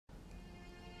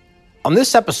On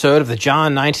this episode of the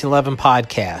John1911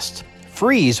 Podcast,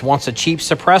 Freeze wants a cheap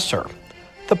suppressor.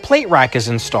 The plate rack is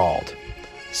installed.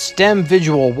 STEM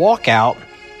visual walkout.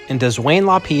 And does Wayne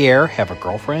LaPierre have a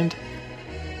girlfriend?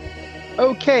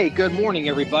 Okay, good morning,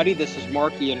 everybody. This is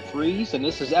Marky and Freeze, and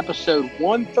this is episode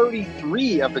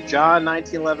 133 of the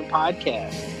John1911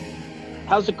 Podcast.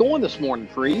 How's it going this morning,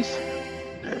 Freeze?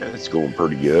 It's going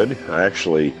pretty good. I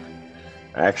actually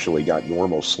got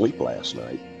normal sleep last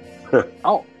night.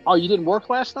 Oh, you didn't work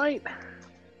last night?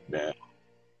 No.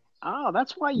 Oh,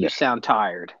 that's why you sound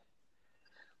tired.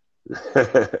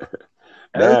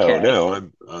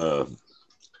 No,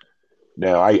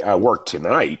 I work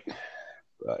tonight,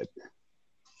 but.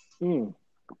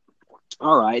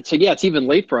 All right. So yeah, it's even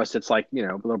late for us. It's like, a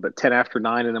little bit 10 after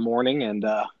 9 in the morning. And,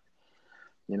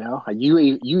 you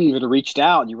even reached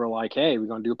out and you were like, hey, we're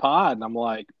going to do a pod. And I'm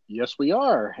like, yes, we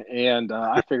are. And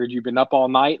I figured you've been up all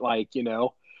night,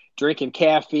 drinking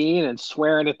caffeine and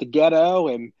swearing at the ghetto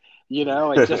and,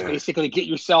 and just basically get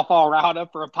yourself all riled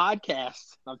up for a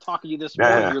podcast. I'm talking to you this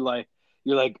morning.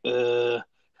 You're like,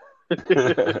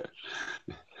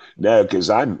 No, because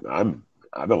I've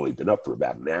only been up for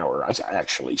about an hour. I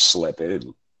actually slept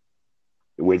in,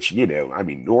 which,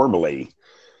 normally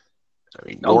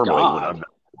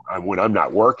when I'm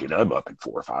not working, I'm up at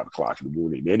 4 or 5 o'clock in the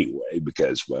morning anyway,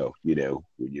 because, when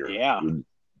you're a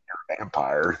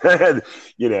vampire,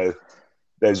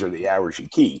 those are the hours you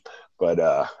keep. But,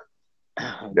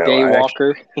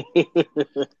 Daywalker.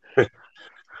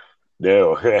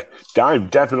 No, I'm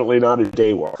definitely not a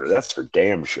daywalker. That's for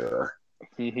damn sure.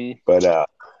 Mm-hmm.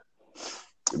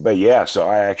 But yeah, so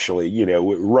I actually,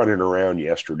 running around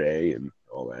yesterday and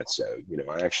all that. So,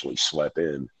 I actually slept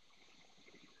in.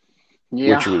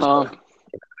 Yeah. Which was a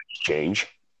change.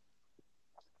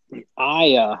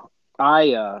 I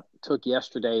took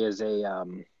yesterday as a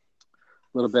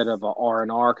little bit of a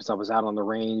R&R because I was out on the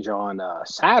range on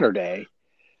Saturday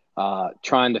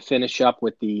trying to finish up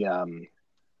with the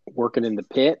working in the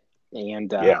pit.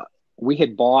 And we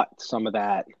had bought some of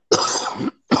that. Do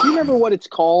you remember what it's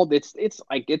called? It's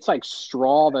like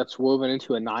straw that's woven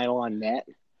into a nylon net.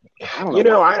 I don't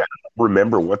know. I don't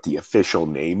remember what the official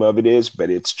name of it is, but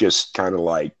it's just kind of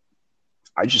like,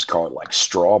 I just call it like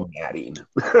straw matting.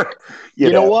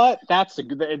 you know what? That's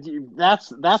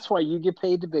why you get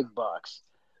paid the big bucks.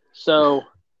 So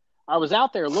I was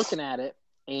out there looking at it,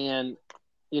 and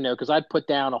because I'd put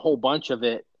down a whole bunch of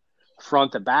it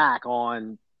front to back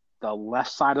on the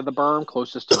left side of the berm,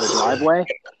 closest to the driveway.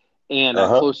 And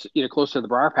close to the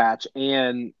briar patch.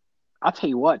 And I'll tell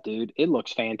you what, dude, it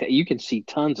looks fantastic. You can see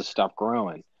tons of stuff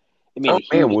growing. It made a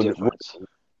huge difference.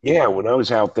 When I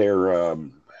was out there,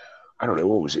 I don't know,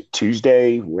 what was it,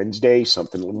 Tuesday, Wednesday,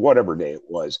 something, whatever day it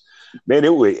was. Man,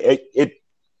 it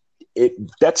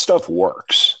that stuff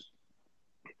works.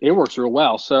 It works real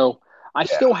well. So I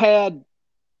still had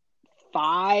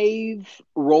 5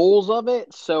 rolls of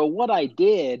it. So what I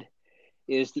did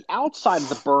is the outside of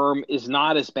the berm is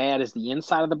not as bad as the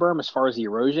inside of the berm as far as the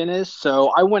erosion is. So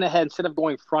I went ahead, instead of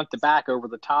going front to back over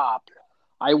the top,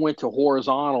 I went to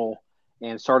horizontal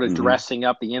and started dressing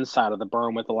up the inside of the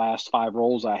berm with the last 5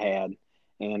 rolls I had.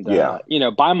 And,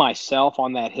 by myself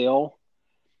on that hill.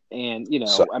 And,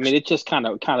 it just kind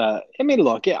of,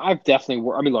 look, I've definitely,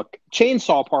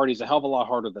 chainsaw party is a hell of a lot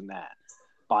harder than that.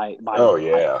 But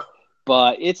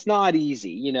it's not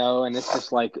easy, and it's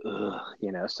just like,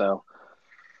 so.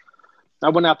 I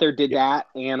went out there, did that,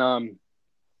 and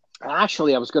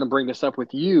actually I was going to bring this up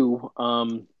with you,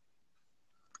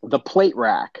 the plate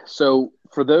rack. So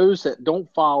for those that don't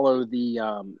follow the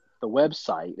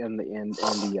website and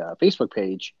the Facebook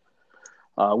page,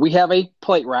 we have a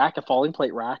plate rack, a falling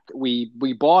plate rack.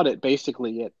 We bought it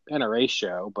basically at NRA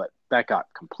show, but that got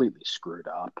completely screwed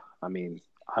up. I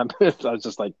was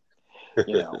just like,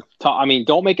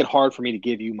 don't make it hard for me to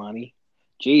give you money.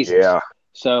 Jesus. Yeah.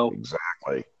 So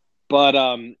exactly. But,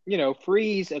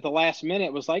 Freeze at the last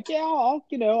minute was like, I'll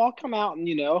come out and,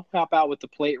 help out with the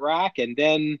plate rack. And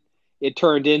then it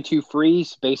turned into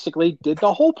Freeze basically did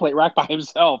the whole plate rack by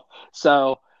himself.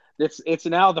 So it's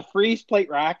now the Freeze plate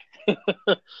rack.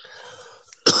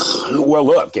 Well,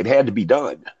 look, it had to be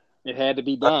done. It had to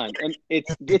be done. And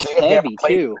it's heavy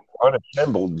too.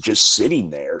 Unassembled, just sitting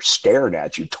there staring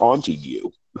at you, taunting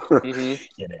you.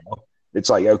 It's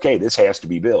like, okay, this has to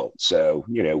be built. So,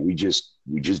 we just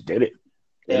did it.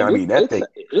 And that thing's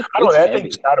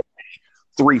got to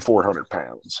weigh 300-400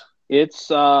 pounds.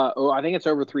 It's I think it's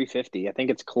over 350. I think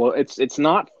it's close. It's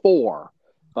not 4,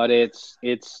 but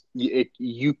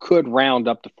you could round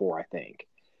up to 4, I think.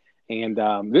 And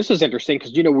this is interesting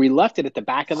because we left it at the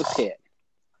back of the pit,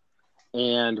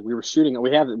 and we were shooting.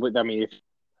 We have, I mean,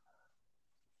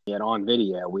 it on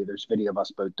video. There's video of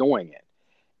us both doing it.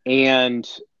 And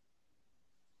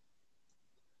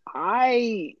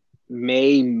I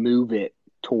may move it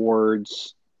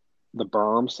towards the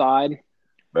berm side.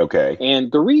 Okay.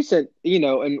 And the reason,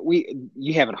 and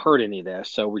you haven't heard any of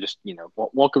this, so we're just,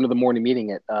 welcome to the morning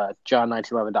meeting at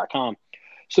John1911.com.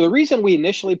 So the reason we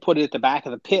initially put it at the back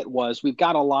of the pit was we've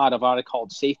got a lot of what I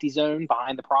called safety zone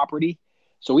behind the property.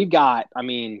 So we've got,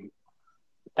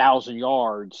 1,000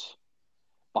 yards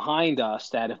behind us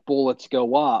that if bullets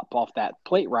go up off that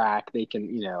plate rack, they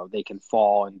can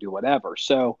fall and do whatever.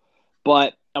 So,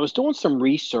 but I was doing some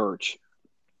research,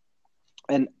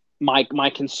 and my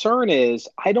concern is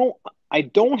I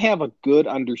don't have a good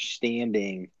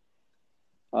understanding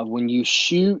of when you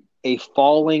shoot a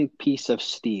falling piece of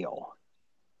steel.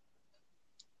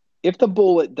 If the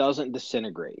bullet doesn't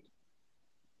disintegrate,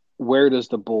 where does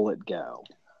the bullet go?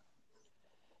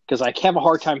 Because I have a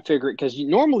hard time figuring, because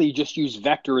normally you just use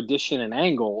vector addition and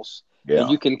angles, and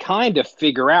you can kind of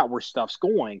figure out where stuff's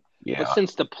going. Yeah. But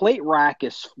since the plate rack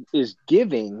is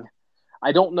giving,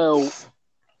 I don't know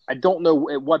at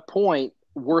what point,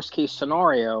 worst case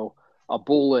scenario, a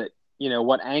bullet,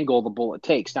 what angle the bullet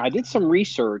takes. Now, I did some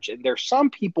research, and there's some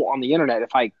people on the internet,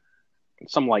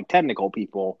 some like technical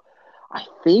people, I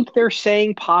think they're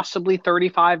saying possibly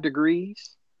 35 degrees.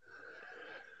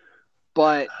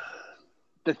 But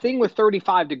the thing with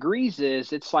 35 degrees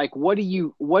is it's like, what are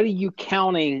you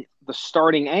counting the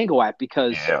starting angle at?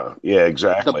 Because yeah,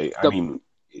 exactly.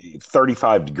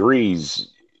 35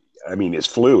 degrees, is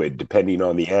fluid depending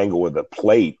on the angle of the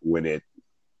plate when it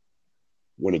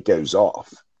goes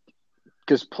off.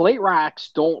 Because plate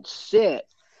racks don't sit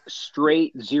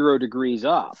straight 0 degrees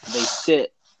up.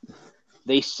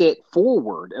 They sit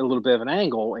forward at a little bit of an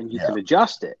angle, and you can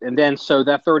adjust it. And then, so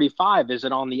that 35, is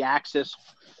it on the axis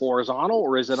horizontal,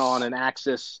 or is it on an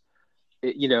axis,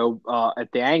 at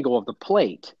the angle of the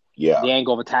plate? Yeah. The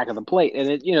angle of attack of the plate.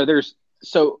 And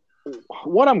so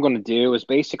what I'm going to do is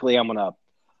basically I'm going to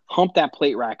hump that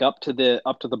plate rack up to the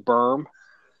berm.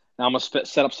 Now I'm going to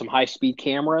set up some high-speed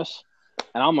cameras,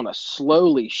 and I'm going to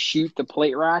slowly shoot the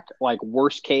plate rack, like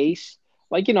worst case.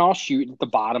 I'll shoot at the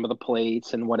bottom of the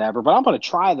plates and whatever, but I'm going to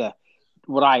try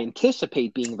what I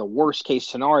anticipate being the worst case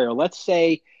scenario. Let's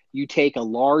say you take a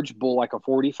large bull, like a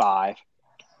 45,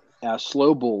 a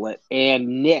slow bullet,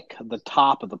 and nick the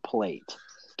top of the plate.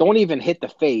 Don't even hit the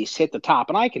face, hit the top,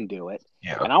 and I can do it.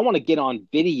 Yeah. And I want to get on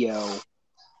video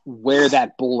where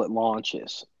that bullet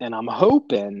launches, and I'm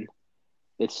hoping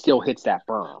it still hits that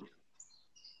berm.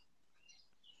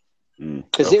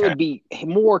 Because it would be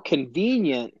more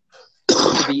convenient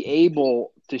to be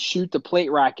able to shoot the plate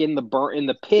rack in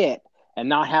the pit and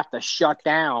not have to shut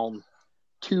down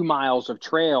 2 miles of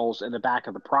trails in the back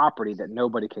of the property that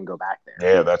nobody can go back there.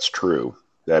 Yeah, that's true.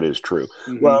 That is true.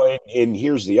 Mm-hmm. Well, and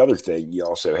here's the other thing you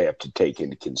also have to take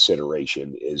into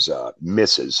consideration is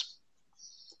misses.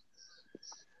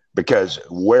 Because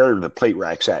where the plate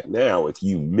rack's at now, if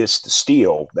you miss the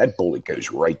steel, that bullet goes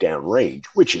right down range,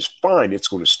 which is fine. It's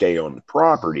going to stay on the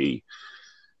property.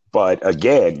 But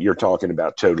again, you're talking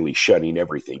about totally shutting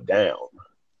everything down.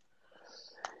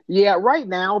 Yeah, right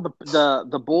now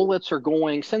the bullets are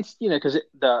going, since because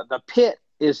the pit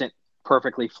isn't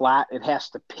perfectly flat. It has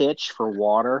to pitch for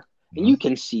water, and you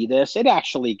can see this. It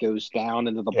actually goes down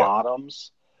into the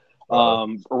bottoms,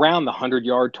 around the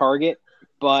 100-yard target,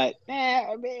 but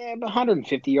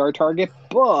 150-yard target.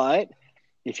 But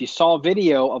if you saw a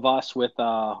video of us with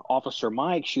Officer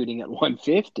Mike shooting at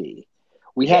 150.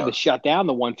 We had to shut down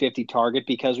the 150 target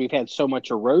because we've had so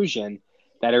much erosion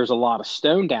that there's a lot of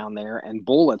stone down there, and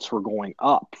bullets were going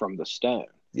up from the stone.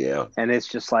 Yeah. And it's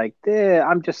just like,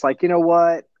 I'm just like, you know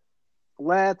what?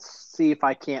 Let's see if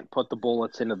I can't put the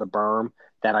bullets into the berm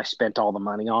that I spent all the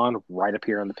money on right up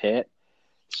here in the pit.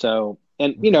 So,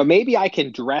 and, maybe I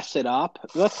can dress it up.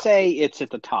 Let's say it's at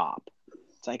the top.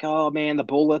 It's like, oh, man, the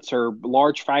bullets or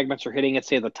large fragments are hitting,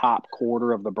 say, the top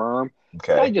quarter of the berm.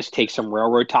 Okay. I just take some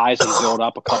railroad ties and build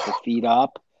up a couple feet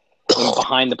up and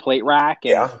behind the plate rack.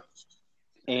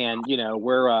 And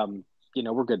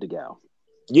we're good to go.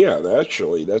 Yeah,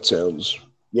 actually, that sounds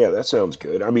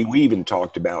good. We even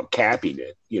talked about capping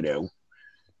it,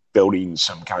 building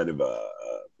some kind of a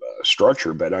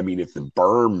structure. But if the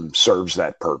berm serves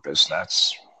that purpose,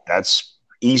 that's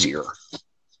easier.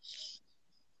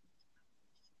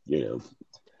 Yeah.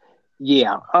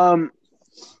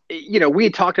 We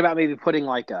had talked about maybe putting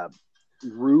like a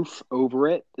roof over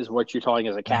it is what you're talking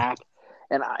as a cap.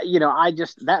 And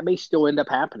that may still end up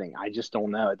happening. I just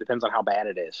don't know. It depends on how bad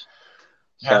it is.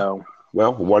 So,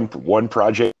 well, one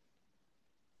project,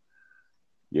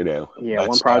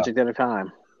 one project at a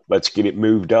time. Let's get it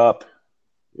moved up.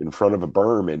 in front of a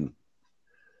berm and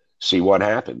see what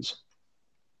happens.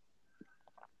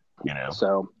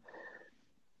 So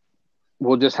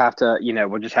we'll just have to, I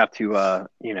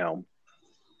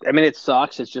mean, it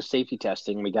sucks. It's just safety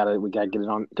testing. We gotta get it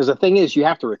on, because the thing is, you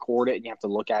have to record it and you have to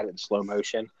look at it in slow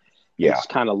motion. Yeah. It's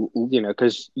kind of,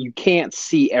 because you can't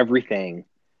see everything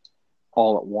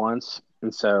all at once.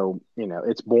 And so,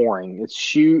 it's boring. It's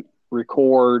shoot,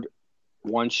 record,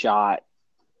 one shot,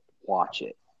 watch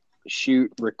it.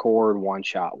 Shoot, record, one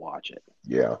shot, watch it.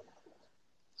 Yeah.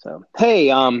 So,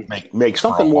 hey, makes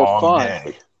something for a more long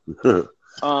fun. Day.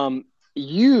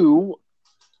 You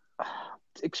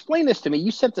explain this to me.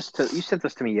 You sent this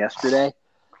to me yesterday.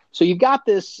 So you've got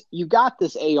this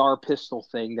AR pistol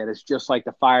thing that is just like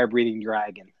the fire breathing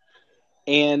dragon.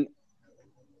 And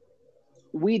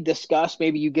we discussed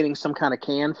maybe you getting some kind of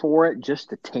can for it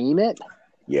just to tame it.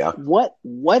 Yeah. What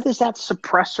is that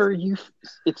suppressor?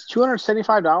 It's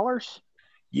 $275?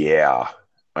 Yeah.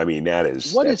 I mean,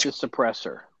 that's the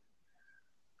suppressor?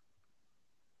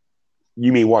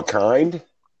 You mean what kind?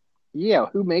 Yeah,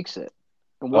 who makes it?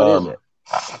 And what is it?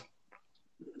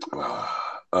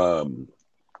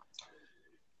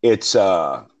 It's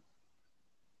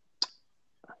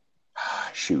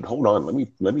shoot, hold on. Let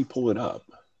me pull it up.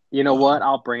 You know what?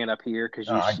 I'll bring it up here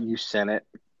because you sent it.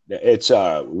 It's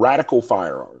Radical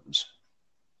Firearms.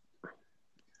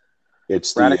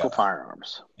 It's Radical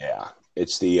Firearms. Yeah.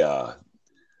 It's the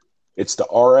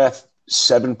RF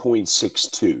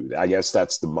 7.62. I guess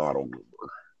that's the model number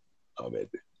of it.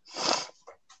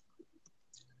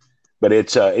 But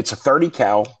it's a 30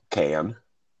 cal can.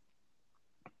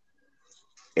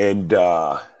 And they've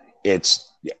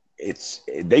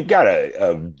got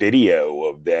a video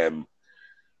of them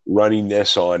running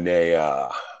this on a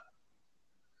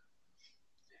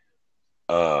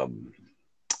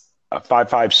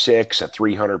 5.56, a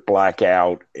 300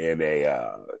 blackout, and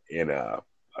a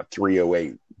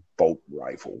 308 bolt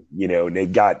rifle. And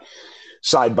they've got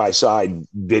side by side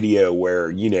video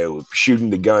where shooting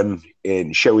the gun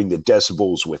and showing the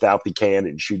decibels without the can,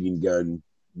 and shooting the gun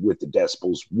with the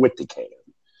decibels with the can.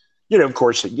 Of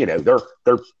course,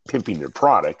 they're pimping their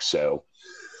product, so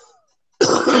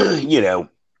and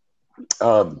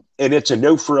it's a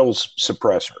no frills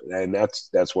suppressor, and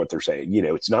that's what they're saying.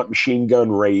 It's not machine gun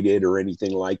rated or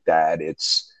anything like that.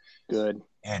 It's good.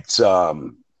 It's it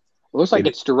looks like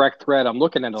it's direct thread. I'm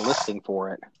looking at a listing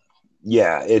for it.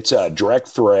 Yeah, it's a direct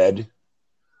thread,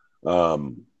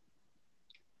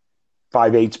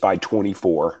 5/8 by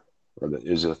 24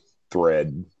 is a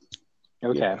thread.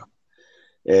 Okay. Yeah.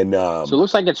 And so it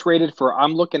looks like it's rated for,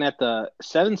 I'm looking at the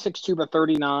 7.62 by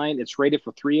 39. It's rated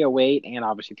for 308 and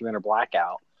obviously 300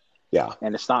 blackout. Yeah.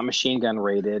 And it's not machine gun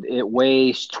rated. It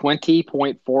weighs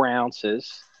 20.4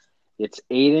 ounces. It's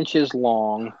 8 inches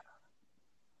long.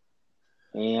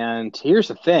 And here's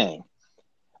the thing.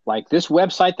 Like this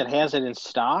website that has it in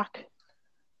stock,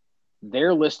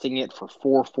 they're listing it for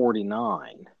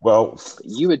 $449. Well,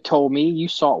 you had told me you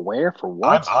saw it where for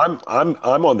what? I'm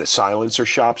on the Silencer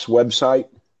Shop's website,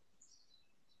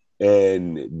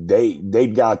 and they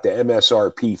got the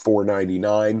MSRP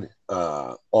 $499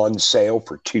 on sale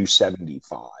for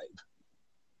 $275.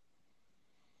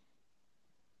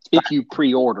 If you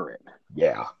pre-order it.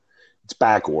 Yeah, it's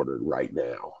back ordered right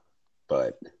now,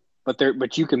 but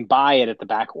you can buy it at the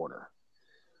back order.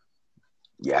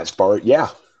 Yeah, yeah.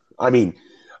 I mean,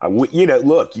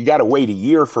 look, you got to wait a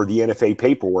year for the NFA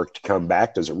paperwork to come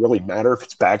back. Does it really matter if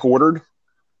it's back ordered?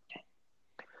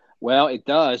 Well, it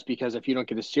does, because if you don't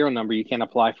get a serial number, you can't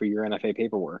apply for your NFA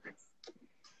paperwork.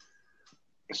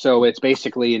 So it's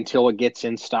basically until it gets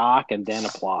in stock and then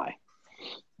apply.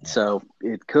 So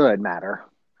it could matter.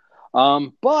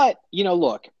 But,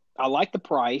 look, I like the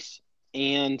price,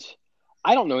 and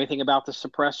I don't know anything about the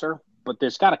suppressor, but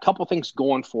there's got a couple things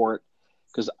going for it.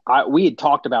 Because we had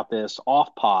talked about this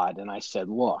off pod, and I said,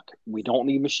 look, we don't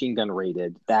need machine gun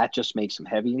rated. That just makes them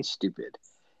heavy and stupid.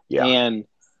 Yeah.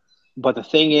 But the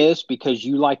thing is, because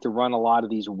you like to run a lot of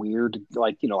these weird,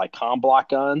 like com block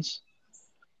guns,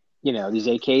 these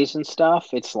AKs and stuff,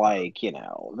 it's like,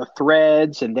 the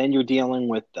threads, and then you're dealing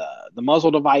with the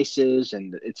muzzle devices,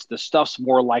 and it's the stuff's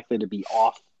more likely to be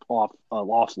off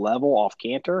level, off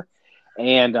canter.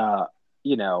 And,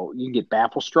 you can get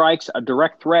baffle strikes. A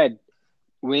direct thread,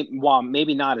 while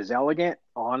maybe not as elegant,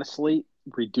 honestly,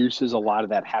 reduces a lot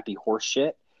of that happy horse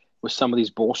shit with some of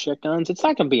these bullshit guns. It's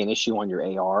not going to be an issue on your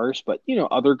ARs, but,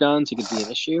 other guns, it could be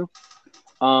an issue.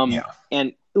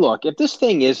 And look, if this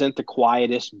thing isn't the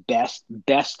quietest,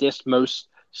 bestest, most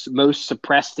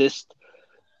suppressedest,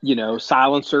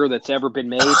 silencer that's ever been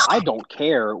made, I don't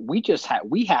care. We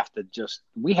have to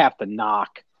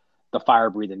knock the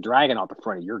fire-breathing dragon off the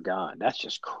front of your gun. That's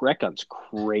just gun's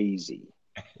crazy.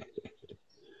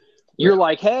 You're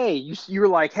like, hey, you're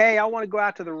like, hey, I want to go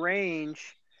out to the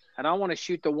range and I want to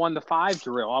shoot the 1-5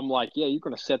 drill. I'm like, yeah, you're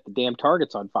going to set the damn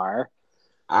targets on fire.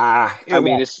 I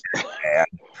mean,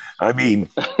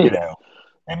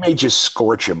 it may just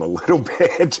scorch them a little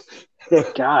bit.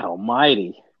 God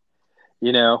almighty.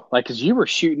 Like, because you were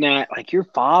shooting at, like, your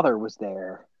father was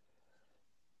there.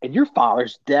 And your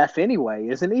father's deaf anyway,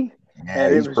 isn't he? Yeah,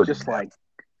 and it was just deaf.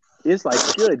 It's like,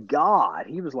 good God.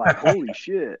 He was like, holy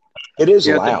shit. It is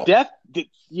loud. If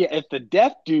the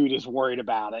deaf dude is worried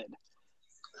about it.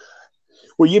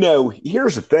 Well,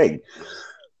 here's the thing.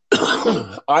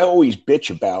 I always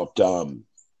bitch about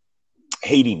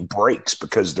hating brakes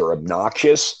because they're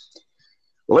obnoxious.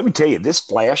 Well, let me tell you, this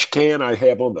flash can I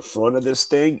have on the front of this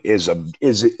thing is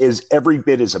every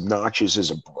bit as obnoxious as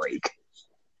a brake.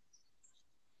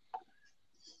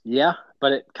 Yeah,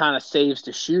 but it kind of saves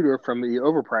the shooter from the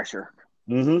overpressure.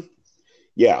 Mm-hmm.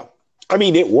 Yeah. I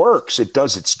mean, it works. It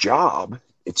does its job.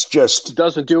 It's just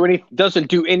doesn't do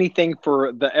anything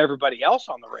for everybody else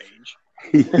on the range.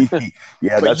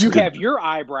 Yeah, but you have your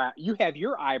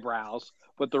eyebrows,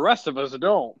 but the rest of us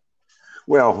don't.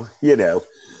 Well,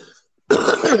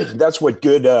 that's what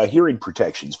good hearing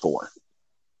protection's for.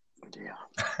 Yeah.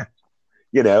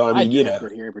 For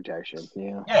hearing protection.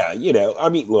 Yeah. Yeah, I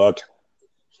mean, look.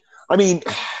 I mean,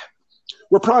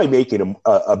 we're probably making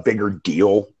a bigger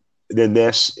deal than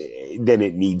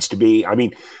it needs to be. I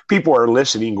mean, people are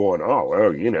listening going, oh,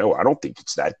 well, I don't think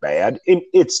it's that bad. And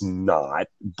it's not.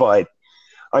 But,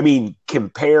 I mean,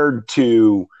 compared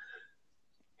to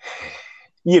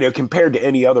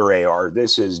any other AR,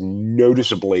 this is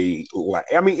noticeably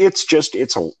I mean, it's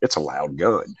a loud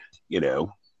gun,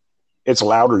 It's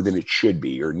louder than it should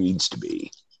be or needs to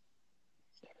be.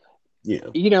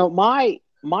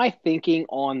 My thinking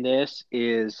on this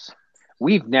is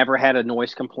we've never had a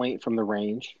noise complaint from the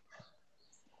range.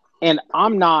 And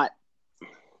I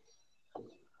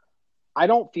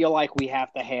don't feel like we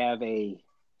have to have be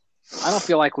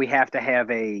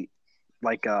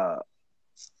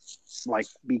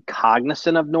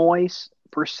cognizant of noise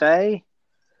per se.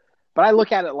 But I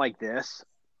look at it like this,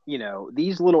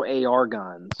 these little AR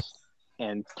guns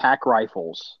and tac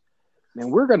rifles, man,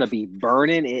 we're going to be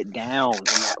burning it down in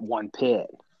that one pit.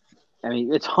 I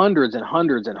mean, it's hundreds and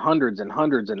hundreds and hundreds and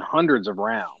hundreds and hundreds of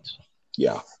rounds.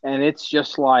 Yeah. And it's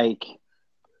just like,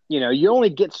 you only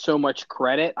get so much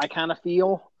credit, I kind of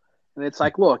feel. And it's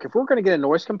like, look, if we're going to get a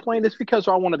noise complaint, it's because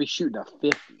I want to be shooting a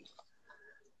 50.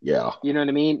 Yeah. You know what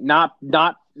I mean? Not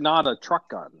a truck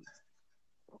gun.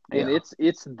 And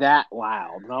it's that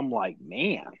loud. And I'm like,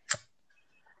 man,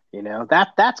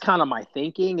 that's kind of my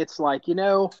thinking. It's like,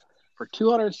 for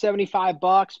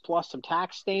 $275 plus some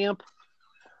tax stamp,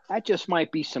 that just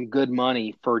might be some good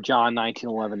money for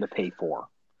John1911 to pay for.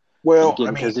 Well,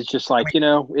 again, because it's just like,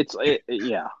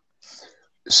 yeah.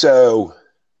 So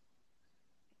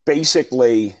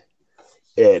basically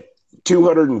at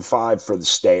 $205 for the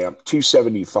stamp,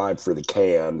 $275 for the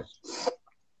can.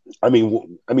 I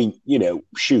mean,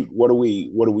 shoot, what are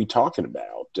we talking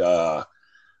about?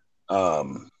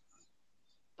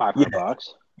 $500.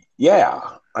 Yeah.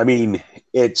 I mean,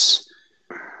 it's,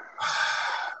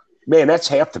 man, that's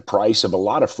half the price of a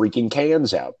lot of freaking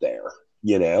cans out there,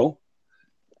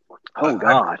 Oh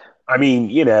God. I mean,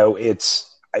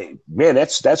 that's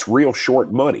real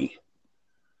short money.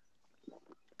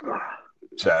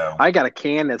 So I got a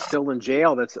can that's still in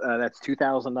jail. That's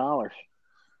 $2,000.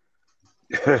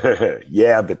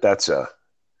 Yeah, but that's well,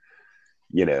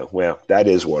 that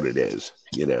is what it is,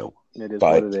 It is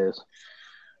what it is.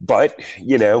 But,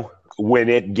 when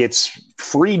it gets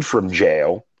freed from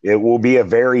jail, it will be a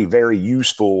very, very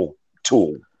useful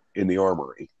tool in the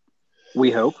armory. We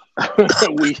hope.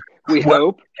 we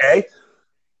hope. Okay.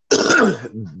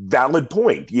 Valid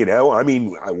point. I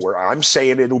mean, I'm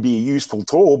saying it'll be a useful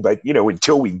tool, but,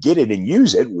 until we get it and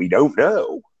use it, we don't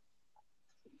know.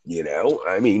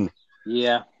 I mean.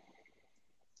 Yeah.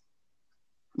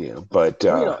 But.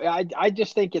 I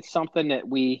just think it's something that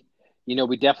we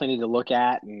definitely need to look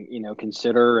at and,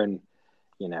 consider. And,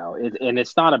 and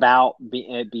it's not about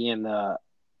it being the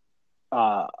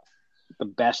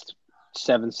best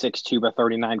 7.62 by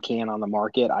 39 can on the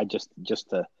market. I just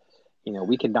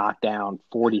we can knock down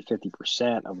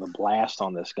 40-50% of the blast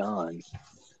on this gun.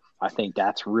 I think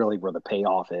that's really where the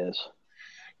payoff is.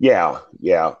 Yeah.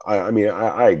 I mean,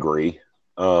 I agree.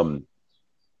 And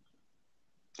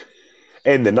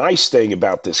the nice thing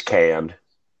about this can,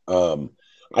 I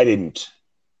didn't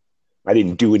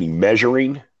do any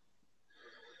measuring,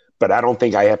 but I don't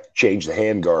think I have to change the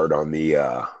handguard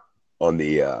on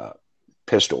the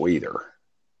pistol either.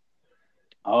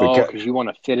 Oh, because you want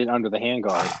to fit it under the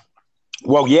handguard.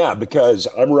 Well, yeah, because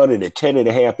I'm running a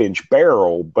 10.5-inch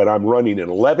barrel, but I'm running an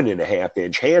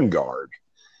 11.5-inch handguard,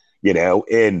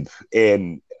 and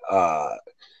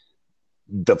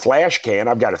the flash can,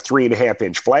 I've got a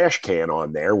 3.5-inch flash can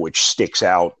on there, which sticks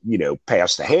out,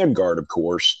 past the handguard, of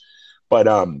course. But,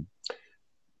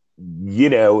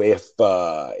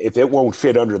 if it won't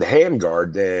fit under the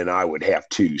handguard, then I would have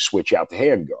to switch out the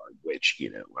handguard, which,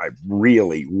 I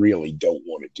really, really don't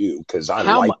want to do because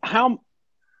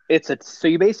so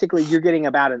you're getting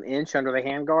about an inch under the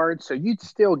handguard, so you'd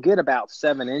still get about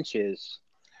 7 inches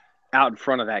out in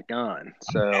front of that gun.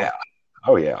 So, yeah.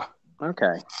 Oh yeah.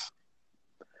 Okay.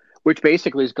 Which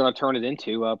basically is going to turn it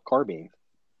into a carbine.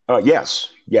 Yes.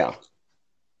 Yeah.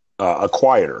 A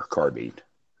quieter carbine.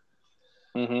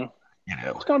 Mm-hmm.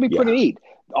 It's going to be pretty neat.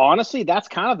 Honestly, that's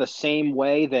kind of the same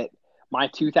way that my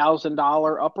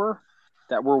 $2,000 upper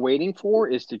that we're waiting for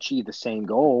is to achieve the same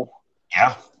goal.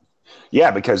 Yeah.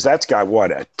 Yeah, because that's got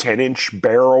a 10-inch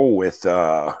barrel with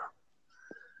I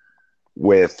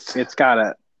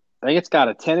think it's got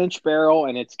a 10-inch barrel,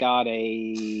 and it's got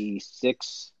a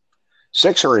 6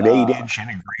 or an 8-inch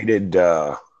integrated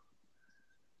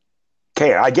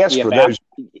can. I guess for those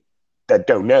that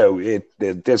don't know,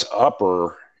 this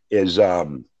upper is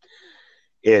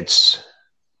it's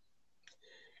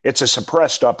a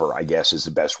suppressed upper, I guess is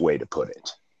the best way to put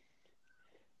it.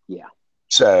 Yeah.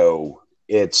 So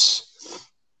it's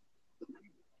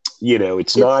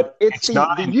not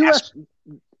the U.S.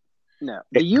 No,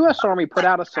 the U.S. Army put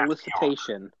out a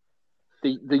solicitation.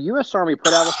 The U.S. Army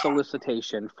put out a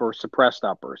solicitation for suppressed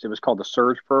uppers. It was called the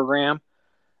SURGE program,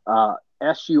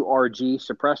 SURG,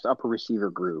 Suppressed Upper Receiver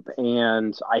Group.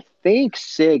 And I think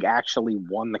SIG actually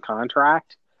won the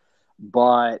contract,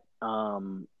 but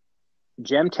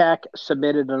Gemtech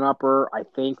submitted an upper. I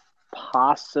think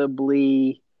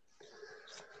possibly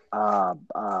I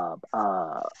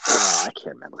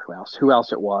can't remember who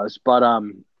else it was, but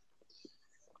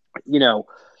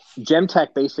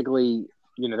Gemtech basically,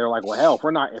 they're like, well, hell,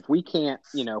 if we can't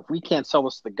sell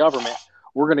this to the government,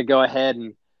 we're going to go ahead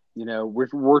and,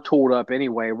 we're tooled up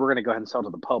anyway. We're going to go ahead and sell to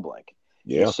the public.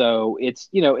 Yeah. And so it's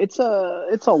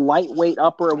a lightweight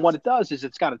upper. And what it does is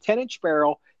it's got a 10-inch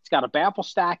barrel. It's got a baffle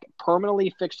stack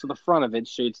permanently fixed to the front of it.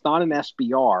 So it's not an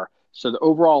SBR. So the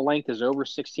overall length is over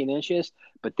 16 inches.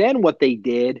 But then what they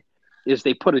did is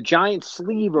they put a giant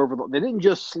sleeve they didn't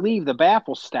just sleeve the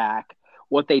baffle stack.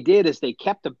 What they did is they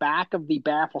kept the back of the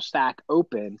baffle stack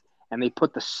open, and they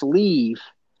put the sleeve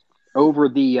over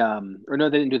the they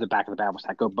didn't do the back of the baffle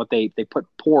stack open, but they put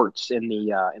ports in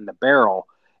the barrel,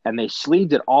 and they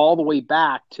sleeved it all the way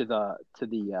back to the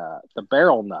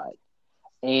barrel nut,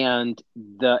 and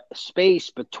the space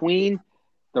between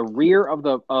the rear of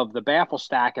the baffle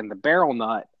stack and the barrel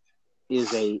nut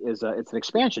it's an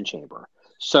expansion chamber.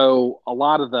 So a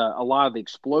lot of the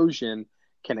explosion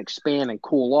can expand and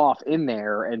cool off in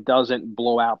there and doesn't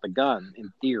blow out the gun.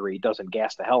 In theory, doesn't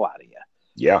gas the hell out of you.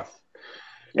 Yeah.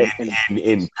 And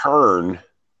in turn,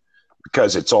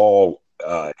 because it's all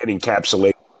an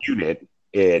encapsulated unit,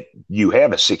 you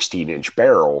have a 16-inch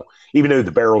barrel. Even though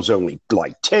the barrel's only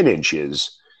like 10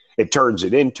 inches, it turns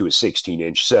it into a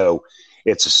 16-inch. So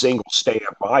it's a single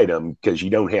stamp item because you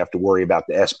don't have to worry about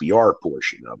the SBR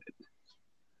portion of it.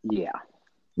 Yeah.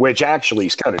 Which actually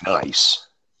is kind of nice.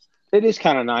 It is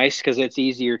kind of nice because it's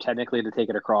easier technically to take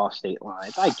it across state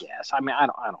lines, I guess. I mean, I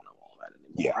don't know all that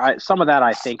anymore. Yeah. Some of that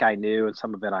I think I knew, and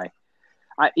some of it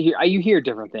you hear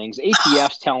different things.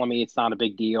 ATF's telling me it's not a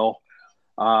big deal.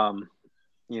 I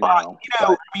mean,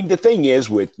 the thing is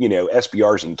with,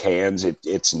 SBRs and cans,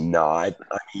 it's not.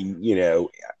 I mean,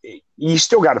 you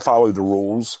still got to follow the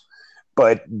rules,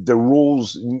 but the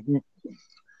rules,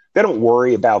 they don't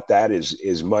worry about that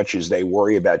as much as they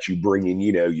worry about you bringing,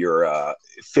 your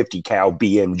 50 cal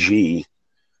BMG,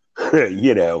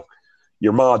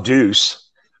 your Ma Deuce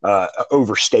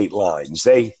over state lines.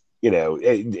 They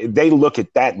look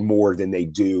at that more than they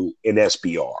do in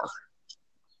SBR.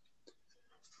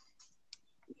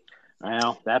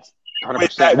 Well, that's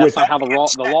 100%. That's not how the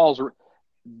laws.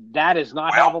 That is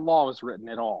not how the law is written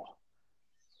at all.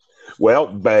 Well,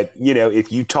 but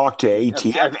if you talk to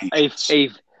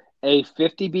ATF, a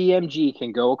 50 BMG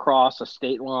can go across a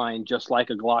state line just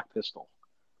like a Glock pistol.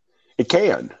 It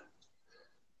can.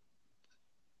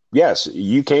 Yes,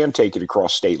 you can take it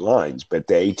across state lines, but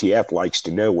the ATF likes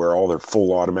to know where all their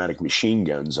full automatic machine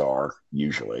guns are,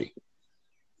 usually.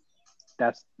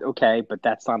 That's okay, but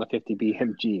that's not a 50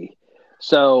 BMG.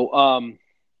 So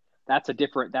that's a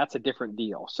different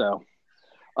deal. So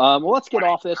let's get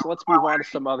off this. Let's move on to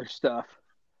some other stuff.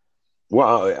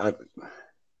 Well,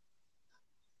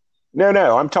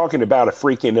 No, I'm talking about a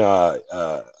freaking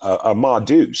a Ma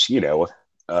Deuce,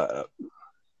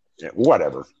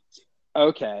 whatever.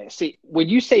 Okay. See, when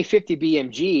you say 50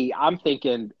 BMG, I'm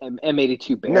thinking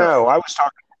M82 Barrett. No, I was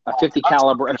talking a 50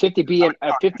 caliber, a 50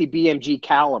 BMG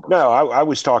caliber. No, I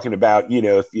was talking about,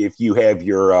 if you have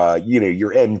your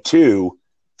your M2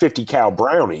 50 cal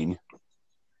Browning,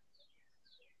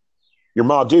 your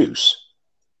Ma Deuce.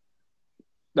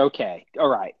 Okay. All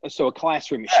right. So a class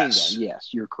 3 machine gun. Yes,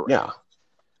 you're correct. Yeah.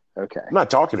 Okay. I'm not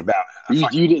talking about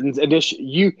you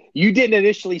didn't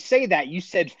initially say that. You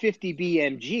said 50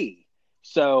 BMG.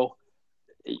 So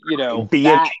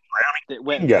BMG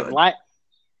Browning gun.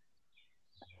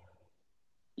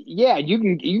 Yeah, you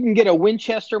can get a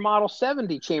Winchester Model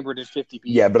 70 chambered in 50 BMG.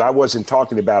 Yeah, but I wasn't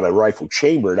talking about a rifle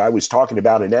chambered. I was talking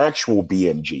about an actual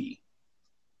BMG.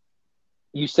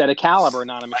 You said a caliber,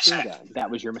 not a machine gun.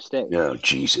 That was your mistake. Oh,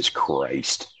 Jesus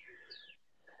Christ.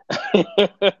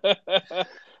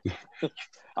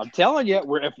 I'm telling you,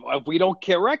 if we don't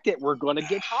correct it, we're going to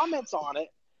get comments on it.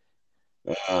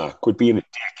 Quit being a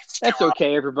dick. That's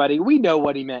okay, everybody. We know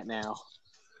what he meant now.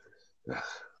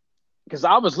 Because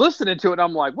I was listening to it,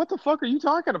 I'm like, what the fuck are you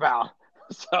talking about?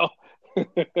 So,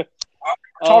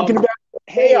 talking about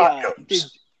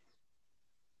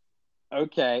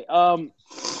okay.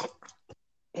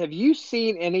 Have you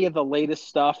seen any of the latest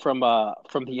stuff from the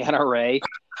NRA?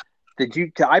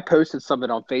 I posted something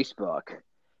on Facebook.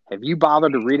 Have you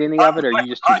bothered to read any of it, or are you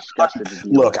just too disgusted to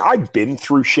deal Look, with it? I've been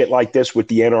through shit like this with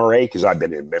the NRA because I've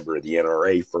been a member of the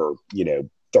NRA for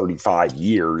 35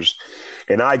 years,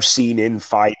 and I've seen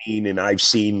infighting and I've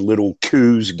seen little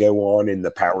coups go on in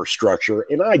the power structure,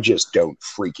 and I just don't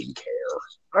freaking care.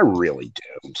 I really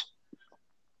don't.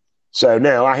 So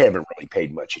no, I haven't really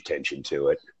paid much attention to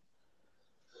it.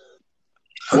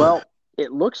 Well,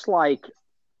 it looks like,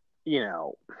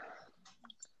 I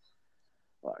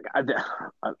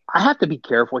have to be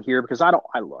careful here because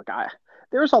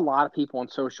there's a lot of people on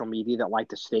social media that like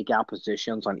to stake out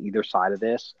positions on either side of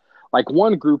this. Like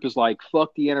one group is like,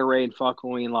 fuck the NRA and fuck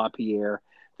LaPierre.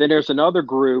 Then there's another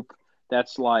group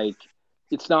that's like,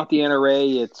 it's not the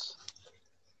NRA, it's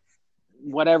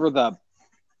whatever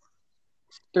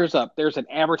there's an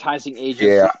advertising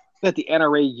agency that the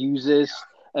NRA uses.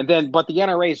 And then, but the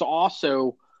NRA is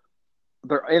also is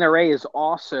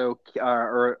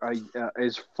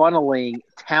funneling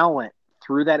talent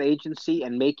through that agency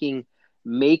and making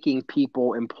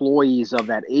people employees of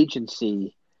that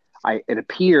agency. It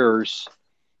appears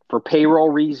for payroll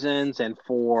reasons and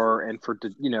for and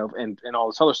all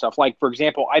this other stuff. Like, for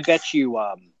example, I bet you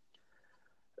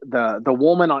the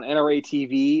woman on NRA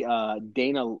TV,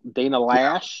 Dana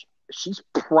Lash, she's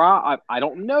I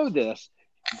don't know this.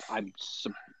 I'm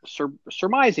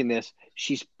surmising this.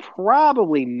 She's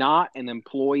probably not an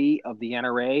employee of the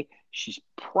NRA. She's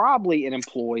probably an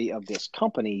employee of this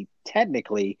company,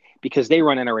 technically, because they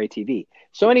run NRA TV.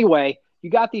 So anyway, you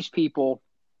got these people.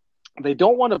 They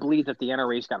don't want to believe that the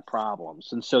NRA's got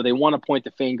problems, and so they want to point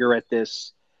the finger at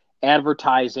this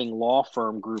advertising law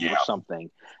firm group or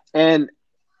something. And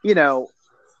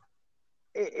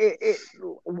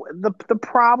the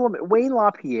problem, Wayne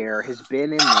LaPierre has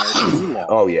been in there too long.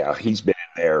 Oh yeah, he's been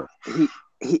in there.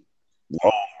 He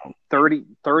 30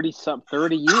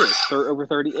 years, over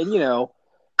 30, and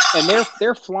and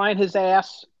they're flying his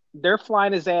ass. They're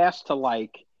flying his ass to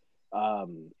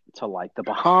the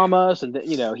Bahamas, and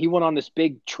he went on this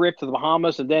big trip to the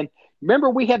Bahamas, and then remember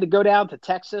we had to go down to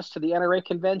Texas to the NRA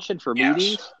convention for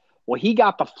meetings. Well, he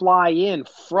got to fly in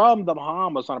from the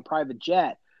Bahamas on a private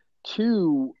jet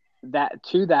to that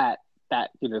convention. That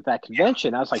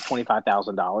was like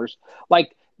 $25,000.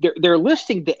 Like they're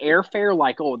listing the airfare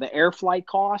like, oh, the air flight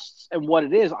costs, and what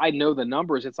it is, I know the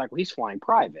numbers. It's like, well, he's flying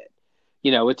private.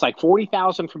 It's like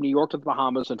 $40,000 from New York to the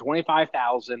Bahamas and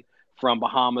 $25,000 from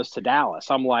Bahamas to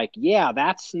Dallas. I'm like, yeah,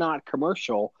 that's not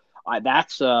commercial.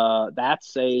 That's a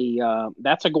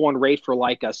going rate for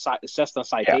like a Cessna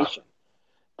Citation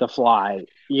to fly.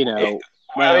 Maybe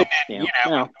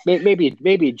a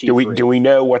G3. Do we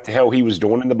know what the hell he was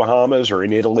doing in the Bahamas or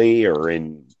in Italy or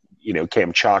in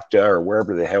Kamchatka or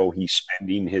wherever the hell he's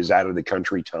spending his out of the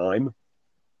country time?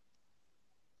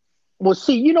 Well,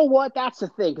 see, you know what? That's the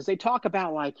thing, because they talk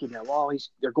about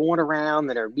they're going around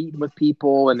and they're meeting with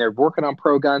people and they're working on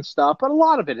pro-gun stuff, but a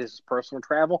lot of it is personal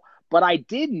travel. But I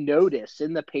did notice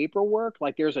in the paperwork,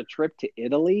 like there's a trip to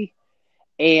Italy,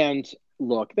 and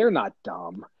look, they're not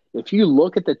dumb. If you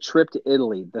look at the trip to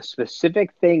Italy, the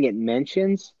specific thing it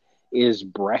mentions is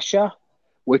Brescia,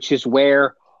 which is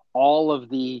where all of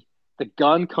the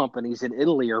gun companies in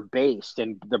Italy are based,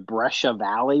 in the Brescia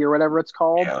Valley or whatever it's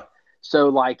called. Yeah. So,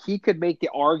 like, he could make the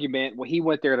argument, well, he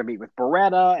went there to meet with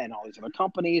Beretta and all these other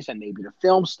companies and maybe to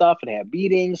film stuff and have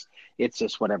meetings. It's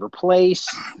just whatever place.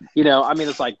 I mean,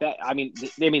 it's like that. I mean,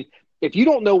 if you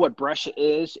don't know what Brescia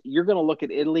is, you're going to look at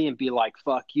Italy and be like,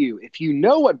 fuck you. If you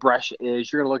know what Brescia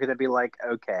is, you're going to look at it and be like,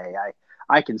 okay,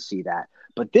 I can see that.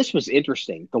 But this was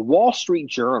interesting. The Wall Street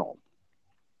Journal,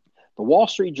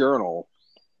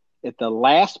 at the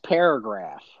last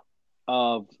paragraph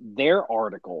of their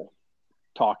article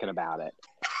talking about it,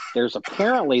 there's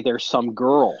some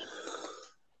girl.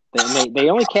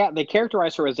 They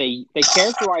characterize her as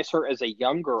a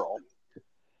young girl.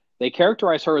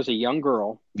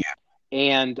 Yeah.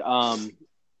 And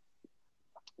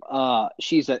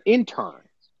she's an intern.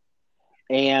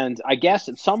 And I guess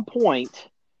at some point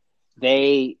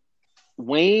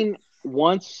Wayne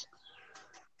wants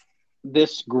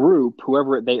this group,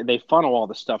 whoever they funnel all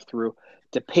the stuff through,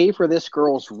 to pay for this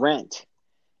girl's rent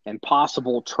and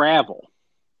possible travel.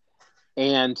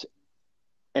 And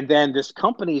then this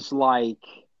company's like,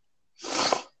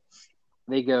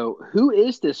 they go, who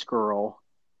is this girl?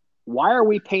 Why are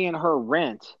we paying her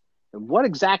rent? And what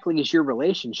exactly is your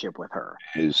relationship with her?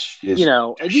 And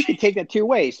you can take that two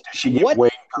ways.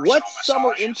 What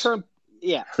summer intern?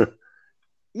 Yeah.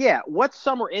 Yeah. What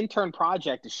summer intern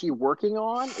project is she working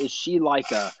on? Is she like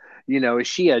is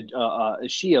she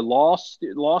a law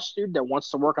student that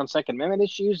wants to work on Second Amendment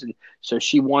issues, and so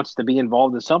she wants to be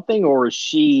involved in something, or is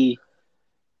she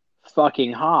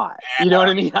fucking high? You know what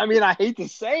I mean? I mean, I hate to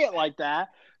say it like that,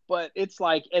 but it's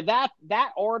like that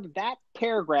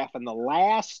paragraph in the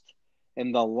last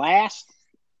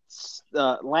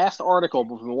article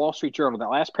from the Wall Street Journal, that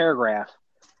last paragraph.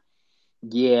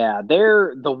 Yeah,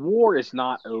 the war is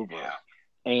not over,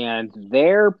 and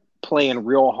they're playing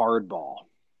real hardball.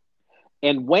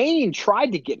 And Wayne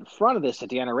tried to get in front of this at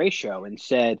the NRA show and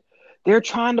said, they're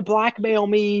trying to blackmail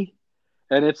me.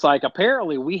 And it's like,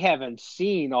 apparently we haven't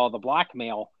seen all the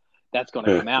blackmail that's going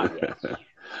to come out yet.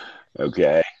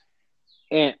 Okay.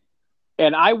 And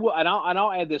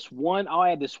I'll add this one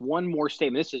more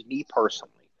statement. This is me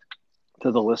personally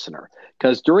to the listener,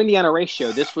 because during the NRA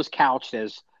show, this was couched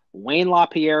as Wayne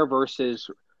LaPierre versus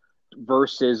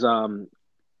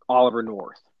Oliver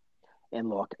North. And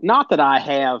look, not that I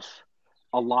have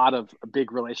a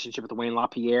big relationship with Wayne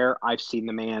LaPierre. I've seen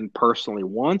the man personally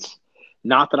once.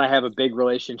 Not that I have a big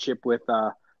relationship with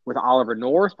Oliver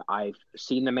North. I've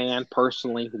seen the man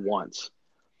personally once.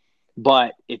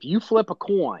 But if you flip a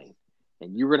coin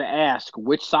and you were to ask,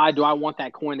 which side do I want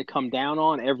that coin to come down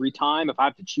on every time, if I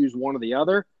have to choose one or the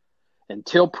other,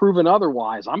 until proven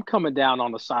otherwise, I'm coming down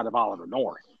on the side of Oliver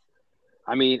North.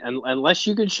 I mean, unless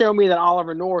you can show me that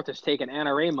Oliver North is taking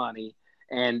NRA money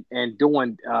and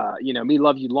doing, me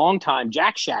love you long time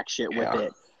Jack Shack shit with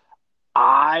it.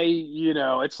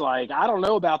 It's like, I don't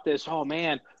know about this. Oh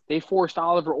man, they forced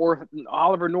Oliver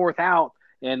North out,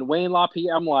 and Wayne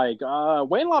LaPierre. I'm like,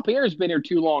 Wayne LaPierre's been here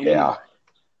too long. Yeah. Anyway.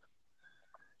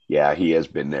 Yeah, he has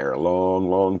been there a long,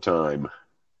 long time.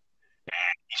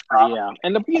 He's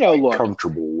probably look,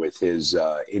 comfortable with his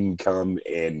income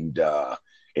and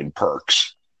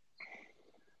perks.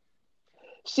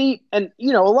 See, and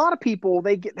a lot of people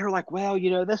they're like, well,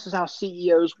 this is how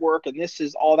CEOs work, and this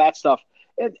is all that stuff.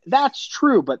 That's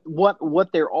true, but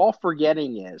what they're all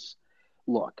forgetting is,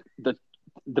 look, the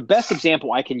best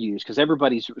example I can use, because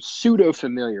everybody's pseudo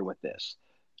familiar with this,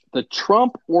 the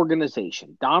Trump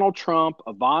organization, Donald Trump,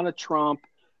 Ivana Trump,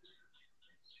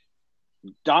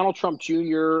 Donald Trump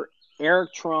Jr.,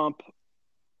 Eric Trump,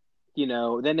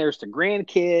 then there's the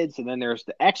grandkids, and then there's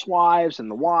the ex-wives and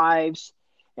the wives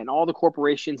and all the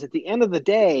corporations. At the end of the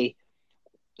day,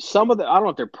 some of I don't know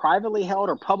if they're privately held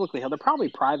or publicly held. They're probably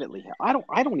privately held.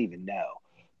 I don't even know.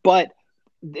 But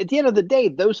at the end of the day,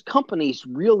 those companies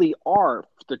really are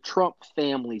the Trump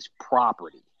family's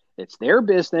property. It's their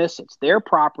business, it's their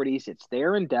properties, it's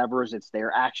their endeavors, it's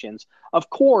their actions. Of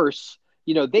course,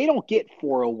 they don't get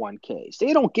 401ks.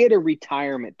 They don't get a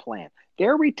retirement plan.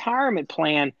 Their retirement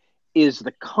plan is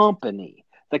the company.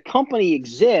 The company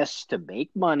exists to make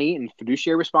money and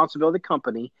fiduciary responsibility of the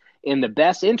company in the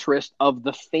best interest of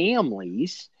the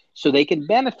families so they can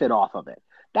benefit off of it.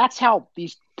 That's how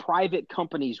these private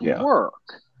companies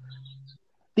work.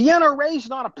 The NRA is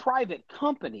not a private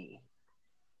company.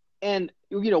 And,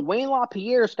 Wayne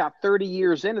LaPierre's got 30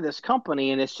 years into this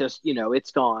company, and it's just,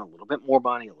 it's gone a little bit more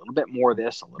money, a little bit more of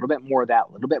this, a little bit more of that,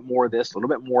 a little bit more of this, a little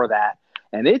bit more of that.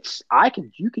 And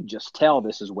you can just tell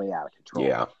this is way out of control.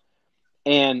 Yeah.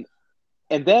 And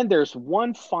then there's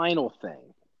one final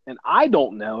thing, and I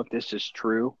don't know if this is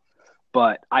true,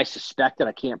 but I suspect it.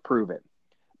 I can't prove it.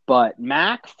 But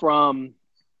Mac from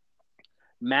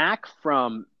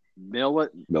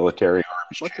Military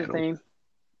Arms What's Channel. his name?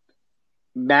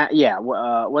 Matt. Yeah,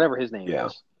 whatever his name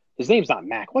is. His name's not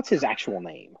Mac. What's his actual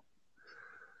name?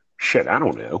 Shit, I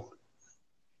don't know.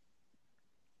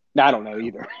 I don't know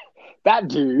either. That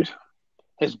dude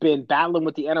has been battling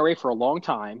with the NRA for a long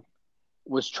time.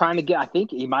 Was trying to get, I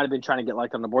think he might have been trying to get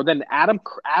elected on the board. Then Adam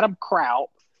Kraut,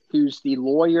 who's the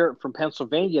lawyer from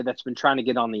Pennsylvania that's been trying to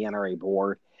get on the NRA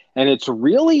board. And it's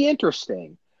really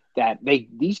interesting that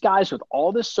these guys with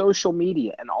all this social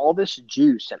media and all this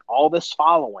juice and all this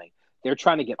following, they're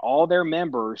trying to get all their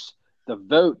members the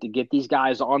vote to get these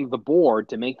guys on the board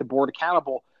to make the board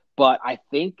accountable. But I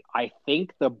think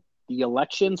the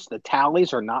elections, the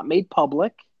tallies are not made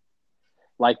public.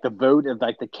 Like the vote,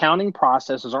 like the counting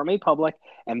processes aren't made public,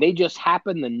 and they just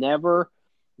happen to never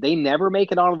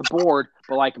make it onto the board.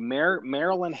 But like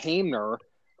Marilyn Hamer,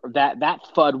 that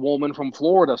FUD woman from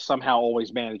Florida somehow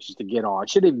always manages to get on.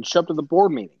 She didn't even show up to the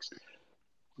board meetings.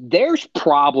 There's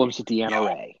problems at the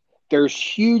NRA. There's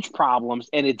huge problems,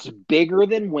 and it's bigger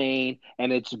than Wayne,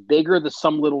 and it's bigger than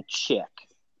some little chick.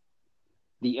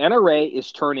 The NRA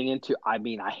is turning into, I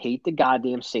hate to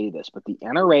goddamn say this, but the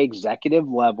NRA executive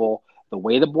level, the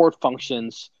way the board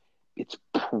functions, it's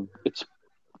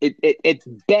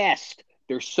best.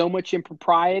 There's so much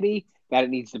impropriety that it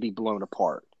needs to be blown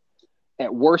apart.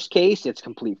 At worst case, it's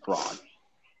complete fraud.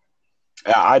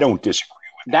 I don't disagree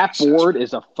with that. Board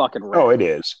is a fucking wreck. Oh, it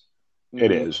is. Mm-hmm.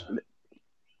 It is.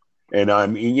 And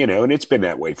and it's been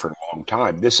that way for a long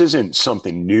time. This isn't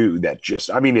something new that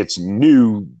it's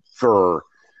new for,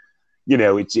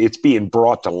 it's being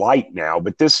brought to light now,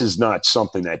 but this is not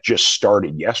something that just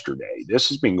started yesterday. This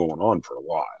has been going on for a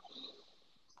while.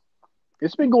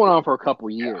 It's been going on for a couple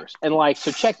of years. And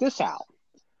so check this out.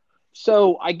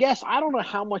 So I guess, I don't know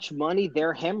how much money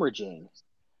they're hemorrhaging,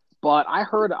 but I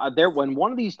heard when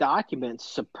one of these documents,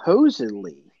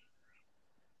 supposedly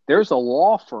there's a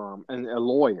law firm and a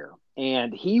lawyer,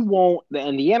 and the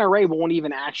NRA won't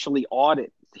even actually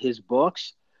audit his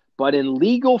books, but in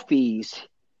legal fees,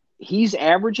 he's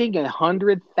averaging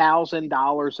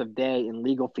 $100,000 a day in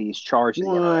legal fees charged.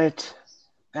 What?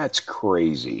 That's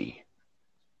crazy.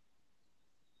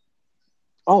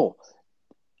 Oh,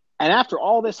 and after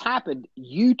all this happened,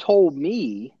 you told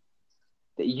me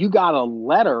that you got a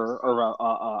letter or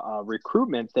a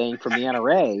recruitment thing from the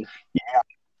NRA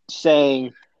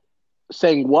saying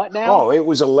what now? Oh, it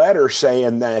was a letter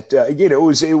saying that,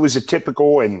 it was a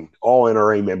typical, and all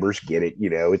NRA members get it.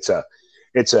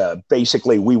 It's a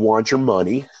basically, we want your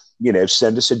money,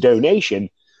 send us a donation.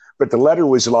 But the letter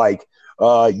was like,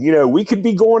 we could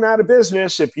be going out of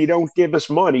business if you don't give us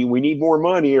money. We need more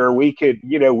money, or we could,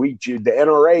 the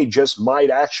NRA just might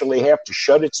actually have to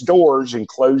shut its doors and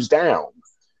close down.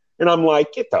 And I'm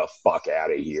like, get the fuck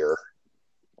out of here.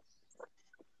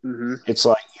 Mm-hmm. It's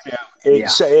like,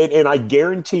 and I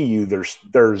guarantee you there's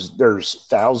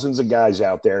thousands of guys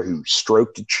out there who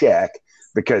stroked a check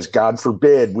because, God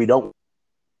forbid, we don't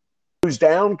lose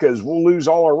down because we'll lose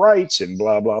all our rights and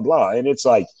blah, blah, blah. And it's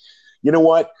like, you know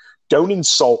what? Don't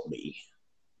insult me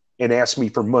and ask me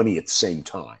for money at the same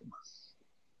time.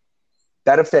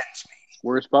 That offends me.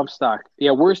 Where's bump stock?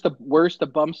 Yeah, where's the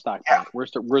bump stock? Yeah.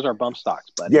 Where's our bump stocks,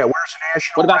 buddy? Yeah, where's the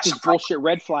national? What about these bullshit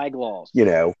red flag laws?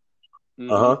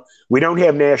 Mm-hmm. We don't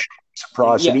have national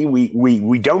reciprocity. Yeah.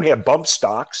 We don't have bump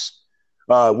stocks.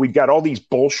 We've got all these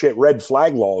bullshit red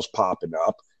flag laws popping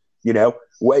up. You know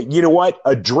what?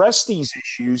 Address these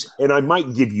issues, and I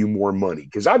might give you more money,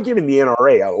 because I've given the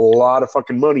NRA a lot of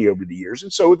fucking money over the years,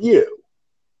 and so have you.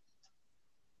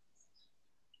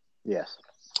 Yes.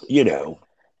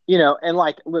 And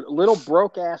like little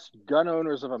broke ass gun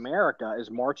owners of America is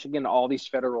marching into all these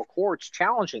federal courts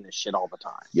challenging this shit all the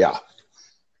time. Yeah.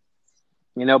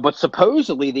 But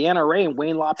supposedly the NRA and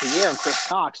Wayne LaPierre and Chris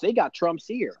Cox, they got Trump's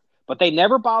ear, but they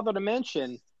never bother to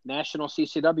mention national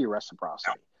CCW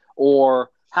reciprocity. Or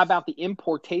how about the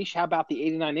importation? How about the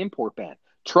 89 import ban?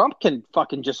 Trump can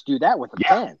fucking just do that with a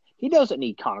pen. He doesn't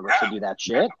need Congress to do that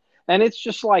shit. And it's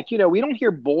just like, we don't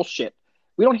hear bullshit.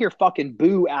 We don't hear fucking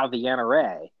boo out of the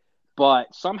NRA,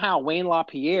 but somehow Wayne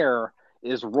LaPierre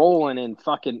is rolling in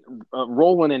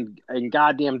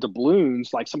goddamn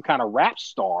doubloons like some kind of rap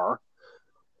star,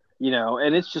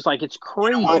 and it's just like, it's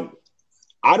crazy.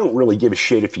 I don't really give a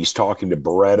shit if he's talking to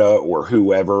Beretta or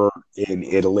whoever in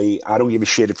Italy. I don't give a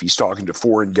shit if he's talking to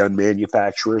foreign gun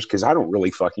manufacturers, because I don't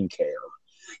really fucking care.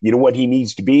 You know what he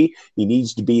needs to be? He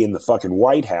needs to be in the fucking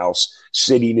White House,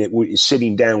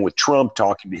 sitting down with Trump,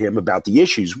 talking to him about the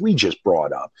issues we just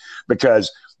brought up,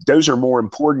 because those are more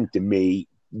important to me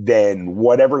than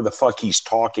whatever the fuck he's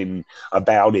talking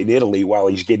about in Italy while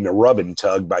he's getting a rub and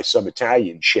tug by some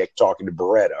Italian chick talking to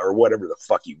Beretta or whatever the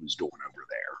fuck he was doing over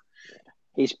there.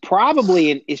 He's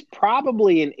probably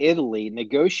in Italy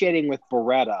negotiating with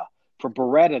Beretta for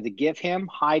Beretta to give him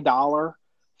high dollar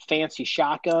fancy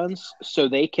shotguns so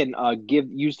they can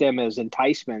use them as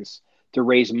enticements to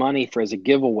raise money as a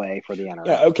giveaway for the NRA.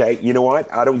 Yeah, okay. You know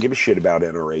what? I don't give a shit about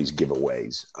NRA's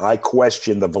giveaways. I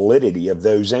question the validity of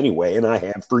those anyway, and I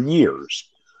have for years.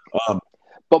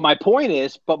 But my point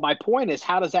is,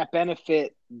 how does that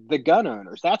benefit the gun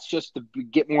owners? That's just to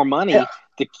get more money to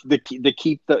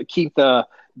keep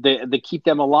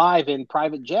them alive in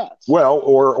private jets. Well,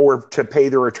 or to pay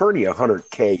their attorney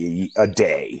 $100K a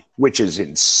day, which is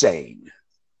insane.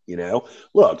 You know,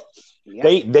 look,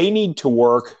 they need to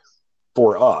work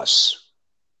for us,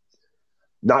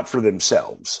 not for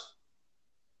themselves.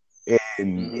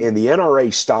 And the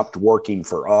NRA stopped working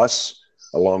for us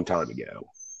a long time ago.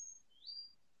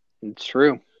 It's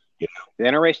true. Yeah. The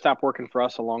NRA stopped working for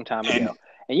us a long time ago.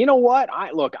 And you know what?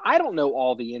 I don't know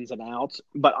all the ins and outs,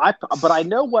 but I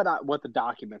know what the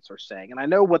documents are saying, and I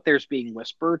know what there's being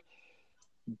whispered.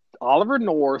 Oliver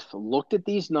North looked at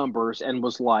these numbers and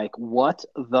was like, "What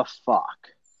the fuck?"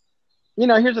 You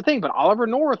know, here's the thing, but Oliver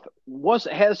North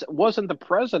wasn't the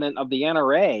president of the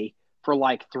NRA for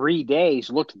like 3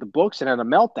 days, looked at the books and had a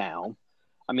meltdown.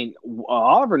 I mean,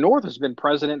 Oliver North has been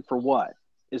president for what?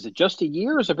 Is it just a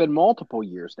year, or has it been multiple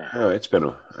years now? Oh, it's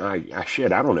been I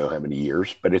don't know how many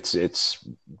years, but it's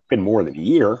been more than a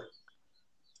year.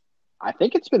 I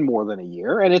think it's been more than a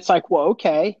year. And it's like, well,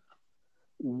 okay,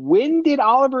 when did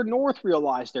Oliver North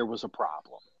realize there was a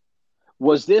problem?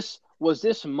 Was this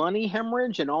money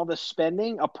hemorrhage and all this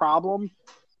spending a problem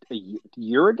a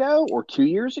year ago or 2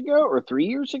 years ago or 3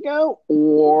 years ago?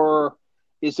 Or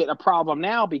is it a problem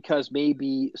now because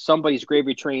maybe somebody's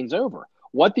gravy train's over?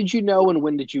 What did you know and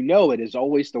when did you know it is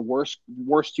always the worst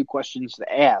two questions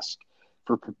to ask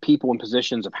for people in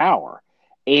positions of power.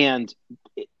 And,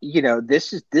 you know, the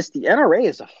NRA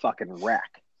is a fucking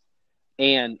wreck.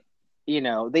 And, you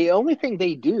know, the only thing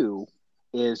they do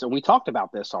is, and we talked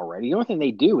about this already, the only thing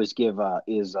they do is give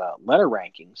letter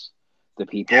rankings to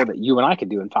people that you and I could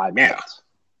do in 5 minutes.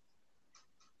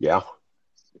 Yeah.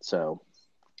 So,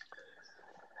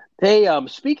 hey,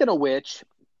 speaking of which,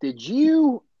 did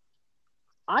you...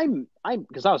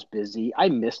 because I was busy, I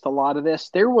missed a lot of this.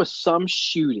 There was some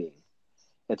shooting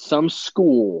at some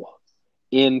school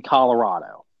in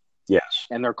Colorado. Yes.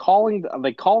 And they're calling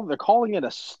it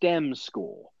a STEM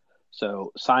school.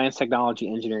 So science, technology,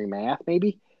 engineering, math,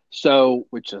 maybe. So,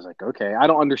 which is like, okay, I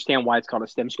don't understand why it's called a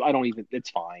STEM school. It's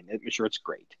fine. I'm sure it's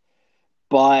great.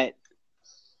 But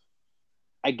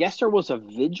I guess there was a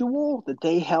vigil that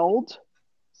they held.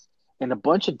 And a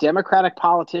bunch of Democratic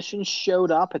politicians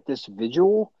showed up at this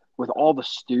vigil with all the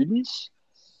students,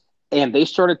 and they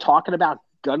started talking about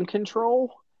gun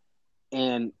control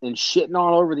and shitting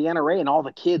all over the NRA, and all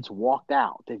the kids walked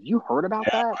out. Have you heard about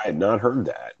that? I had not heard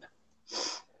that.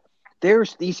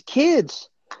 There's these kids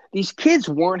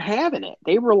weren't having it.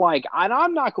 They were like, and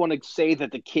I'm not going to say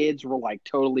that the kids were like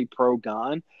totally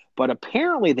pro-gun, but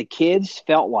apparently the kids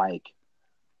felt like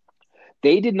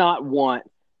they did not want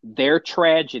their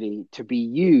tragedy to be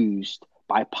used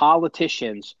by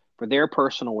politicians for their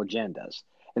personal agendas.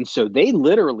 And so they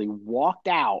literally walked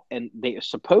out, and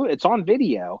it's on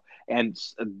video, and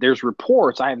there's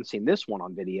reports, I haven't seen this one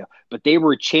on video, but they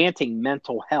were chanting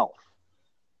mental health,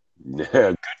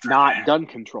 not gun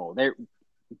control. They're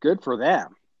good for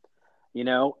them, you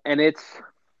know. And it's,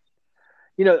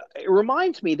 you know, it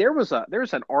reminds me, there's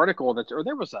an article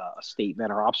there was a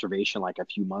statement or observation like a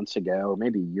few months ago, or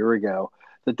maybe a year ago,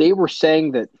 that they were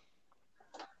saying that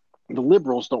the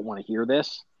liberals don't want to hear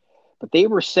this, but they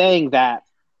were saying that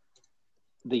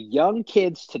the young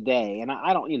kids today, and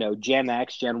I don't, you know, Gen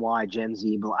X, Gen Y, Gen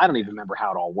Z, but I don't even remember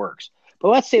how it all works. But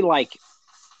let's say like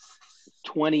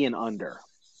 20 and under.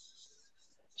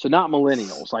 So not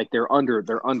millennials, like they're under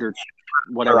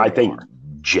whatever. I think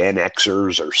Gen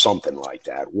Xers or something like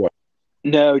that. What?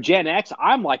 No, Gen X.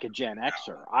 I'm like a Gen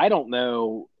Xer. I don't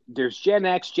know. There's Gen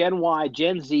X, Gen Y,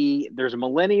 Gen Z. There's a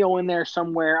millennial in there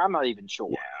somewhere. I'm not even sure.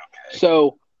 Yeah, okay.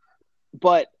 So,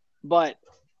 but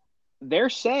they're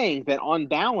saying that on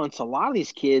balance, a lot of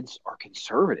these kids are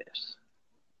conservatives.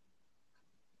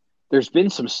 There's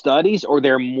been some studies, or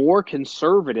they're more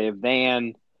conservative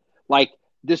than, like,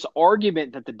 this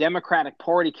argument that the Democratic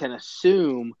Party can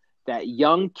assume that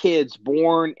young kids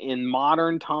born in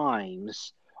modern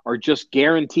times are just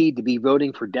guaranteed to be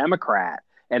voting for Democrat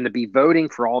and to be voting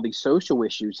for all these social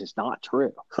issues is not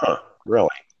true. Huh, really?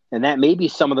 And that may be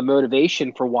some of the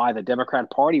motivation for why the Democrat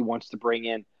Party wants to bring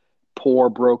in poor,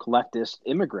 broke leftist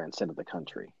immigrants into the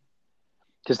country,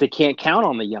 because they can't count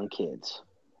on the young kids.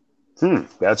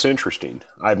 That's interesting.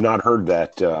 I've not heard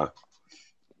that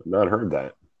I've not heard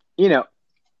that. You know,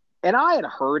 and I had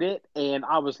heard it, and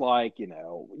I was like,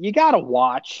 you got to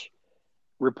watch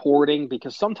reporting,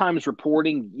 because sometimes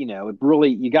reporting, it really,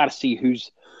 you got to see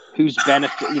who's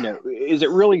benefit. Is it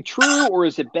really true, or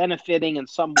is it benefiting in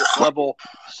some level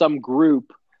some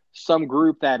group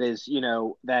that is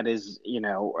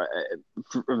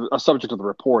a subject of the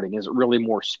reporting? Is it really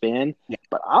more spin? Yeah.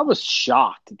 But I was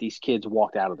shocked that these kids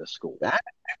walked out of this school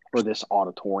or this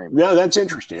auditorium. No, that's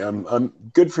interesting. I'm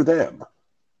good for them.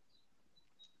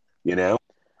 That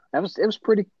was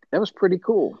pretty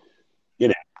cool.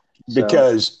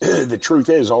 Because the truth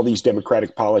is, all these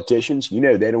Democratic politicians,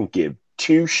 they don't give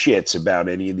two shits about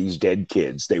any of these dead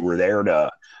kids. They were there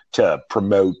to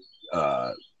promote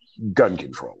gun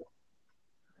control.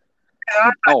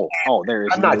 There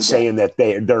is. I'm not saying that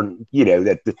they're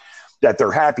that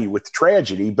they're happy with the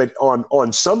tragedy, but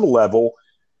on some level,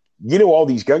 all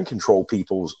these gun control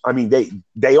peoples, I mean,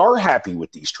 they are happy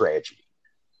with these tragedies.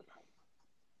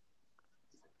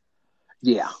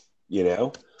 Yeah.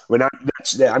 It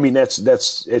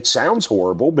sounds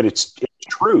horrible, but it's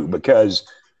true, because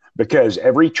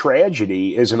every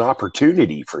tragedy is an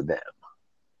opportunity for them.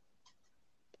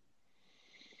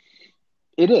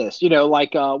 It is,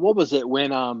 what was it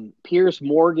when Piers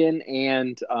Morgan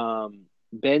and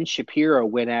Ben Shapiro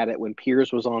went at it when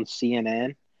Piers was on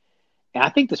CNN? And I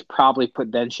think this probably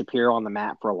put Ben Shapiro on the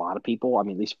map for a lot of people. I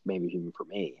mean, at least maybe even for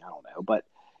me. I don't know. But,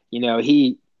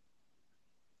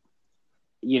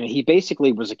 he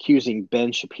basically was accusing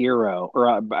Ben Shapiro,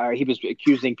 or he was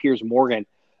accusing Piers Morgan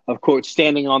of, quote,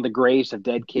 standing on the graves of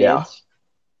dead kids.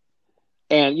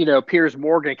 Yeah. And, Piers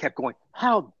Morgan kept going,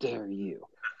 "How dare you?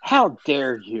 How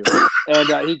dare you?"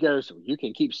 And he goes, "You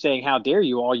can keep saying 'how dare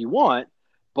you' all you want,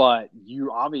 but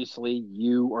you are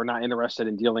not interested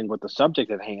in dealing with the subject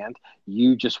at hand.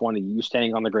 You just want you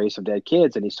standing on the graves of dead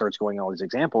kids." And he starts going all these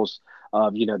examples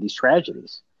of, these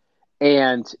tragedies.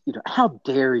 And, how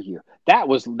dare you? That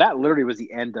literally was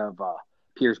the end of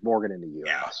Piers Morgan in the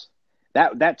U.S.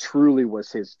 That truly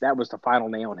was that was the final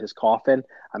nail in his coffin.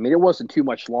 I mean, it wasn't too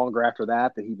much longer after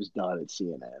that he was done at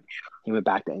CNN. He went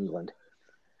back to England.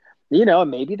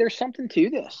 Maybe there's something to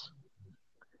this.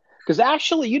 Because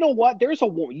actually, you know what? There's a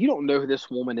woman. You don't know who this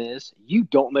woman is. You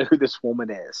don't know who this woman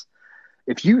is.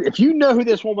 If you know who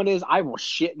this woman is, I will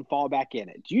shit and fall back in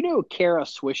it. Do you know who Kara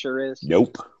Swisher is?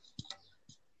 Nope.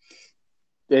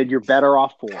 Then you're better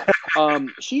off for it.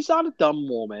 She's not a dumb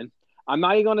woman. I'm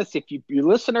not even going to say, if you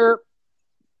listener,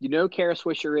 you know who Kara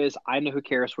Swisher is. I know who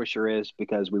Kara Swisher is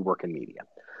because we work in media.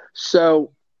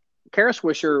 So Kara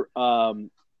Swisher,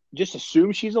 just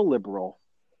assume she's a liberal.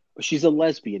 She's a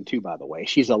lesbian too, by the way.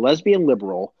 She's a lesbian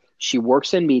liberal. She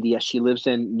works in media. She lives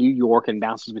in New York and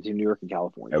bounces between New York and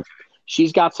California. Okay.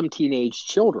 She's got some teenage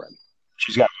children.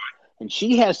 And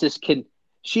she has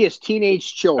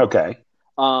teenage children. Okay.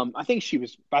 I think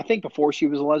before she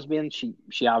was a lesbian, she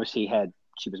obviously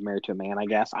she was married to a man, I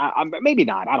guess. I maybe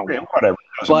not. I don't know. Whatever.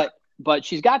 But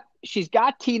she's got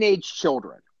teenage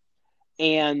children,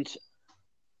 and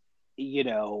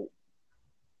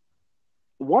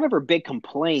one of her big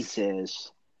complaints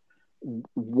is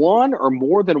one or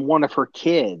more than one of her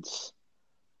kids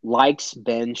likes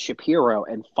Ben Shapiro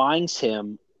and finds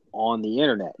him on the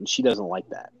internet, and she doesn't like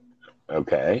that.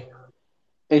 Okay.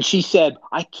 And she said,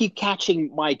 "I keep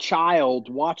catching my child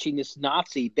watching this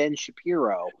Nazi Ben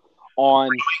Shapiro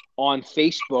on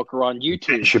Facebook or on YouTube."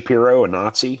 Ben Shapiro, a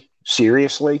Nazi?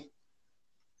 Seriously?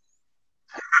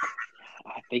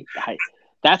 I think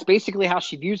that's basically how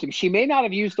she views him. She may not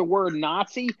have used the word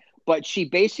Nazi, but she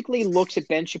basically looks at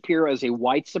Ben Shapiro as a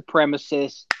white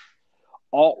supremacist,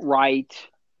 alt-right,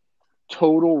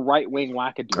 total right-wing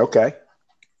wackadoodle. Okay.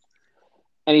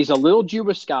 And he's a little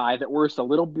Jewish guy that wears the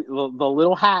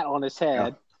little hat on his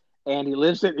head, and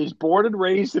he's born and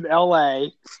raised in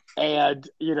L.A. And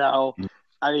it's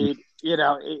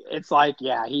like,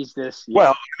 he's this.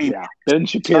 Well, Ben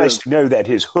Shapiro. Nice to know that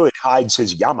his hood hides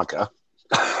his yarmulke.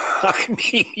 I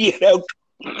mean,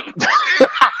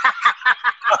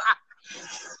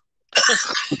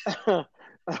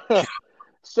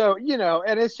 So,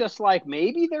 and it's just like,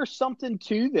 maybe there's something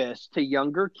to this to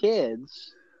younger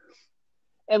kids.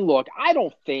 And look, I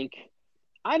don't think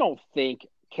Kara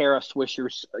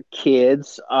Swisher's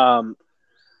kids,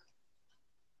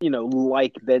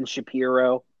 like Ben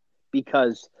Shapiro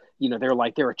because,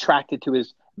 they're attracted to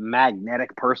his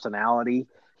magnetic personality.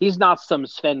 He's not some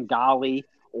Svengali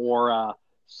or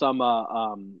some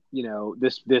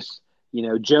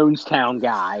Jonestown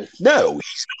guy. No,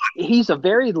 he's a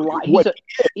very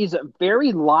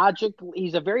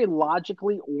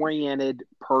logically oriented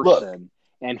person. Look,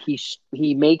 and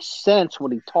he makes sense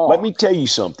when he talks. Let me tell you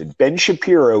something. Ben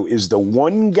Shapiro is the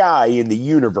one guy in the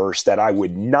universe that I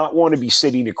would not want to be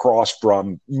sitting across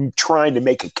from trying to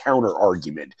make a counter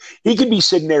argument. He could be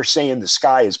sitting there saying the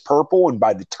sky is purple, and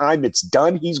by the time it's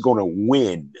done, he's going to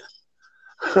win.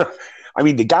 I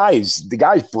mean, the guy's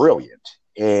brilliant,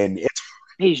 and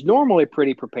he's normally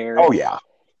pretty prepared. Oh yeah.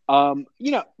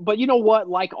 But you know what?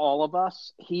 Like all of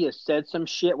us, he has said some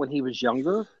shit when he was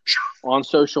younger on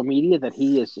social media that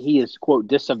he is quote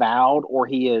disavowed, or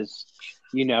he is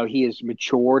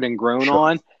matured and grown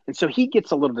on. And so he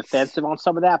gets a little defensive on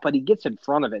some of that, but he gets in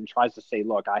front of it and tries to say,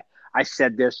 look, I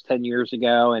said this 10 years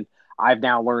ago and I've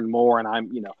now learned more,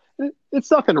 and it's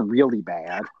nothing really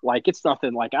bad. Like, it's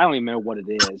nothing like, I don't even know what it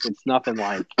is. It's nothing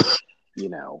like,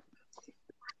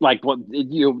 like what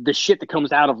the shit that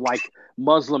comes out of like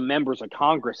Muslim members of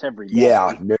Congress every day.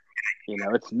 Yeah,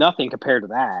 it's nothing compared to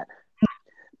that.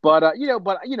 But I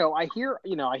hear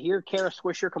Kara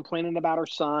Swisher complaining about her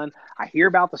son. I hear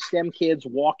about the STEM kids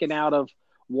walking out of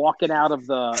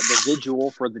the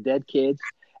vigil for the dead kids,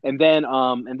 and then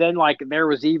like there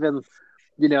was even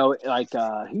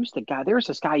who's the guy? There's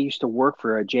this guy who used to work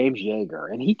for James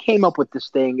Yeager, and he came up with this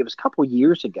thing. It was a couple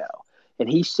years ago, and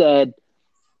he said,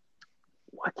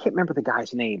 I can't remember the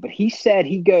guy's name, but he said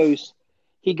he goes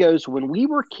when we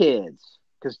were kids,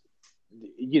 because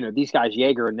these guys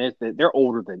Yeager and they're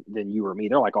older than you or me.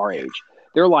 They're like our age.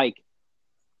 They're like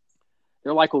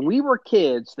when we were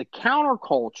kids, the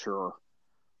counterculture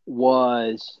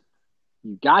was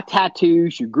you got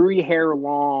tattoos, you grew your hair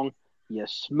long, you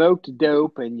smoked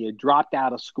dope, and you dropped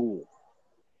out of school.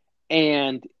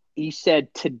 And he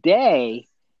said today,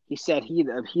 he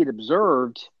had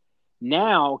observed.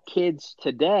 Now, kids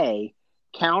today,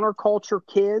 counterculture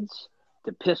kids,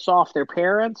 to piss off their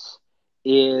parents,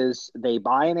 is they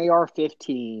buy an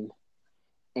AR-15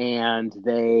 and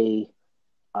they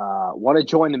want to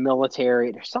join the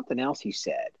military. There's something else he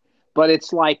said. But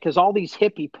it's like, because all these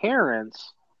hippie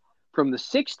parents from the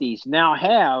 60s now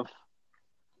have,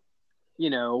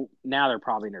 now they're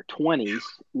probably in their 20s,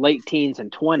 late teens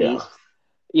and 20s.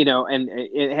 Yeah. And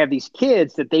have these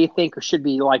kids that they think should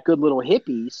be like good little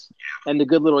hippies, and the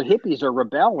good little hippies are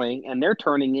rebelling, and they're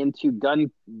turning into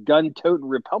gun-toting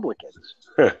Republicans.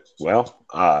 Well,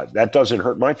 that doesn't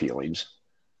hurt my feelings.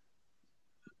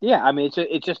 Yeah, I mean, it's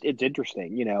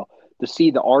interesting, to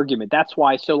see the argument. That's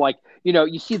why. So, like,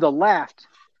 you see the left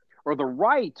or the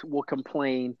right will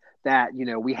complain that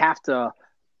we have to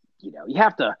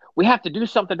do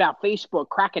something about Facebook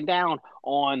cracking down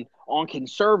on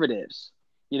conservatives.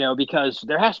 Because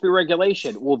there has to be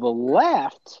regulation. Well, the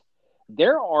left,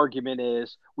 their argument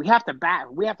is we have to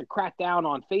crack down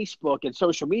on Facebook and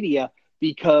social media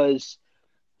because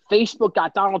Facebook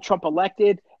got Donald Trump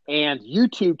elected and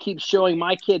YouTube keeps showing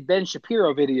my kid Ben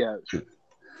Shapiro videos. And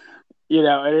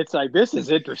it's like, this is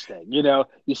interesting.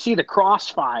 You see the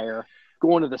crossfire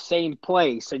going to the same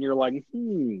place and you're like,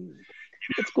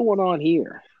 what's going on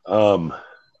here?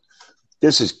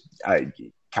 This is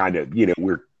kind of,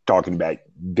 we're talking about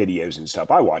videos and stuff.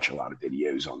 I watch a lot of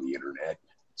videos on the internet.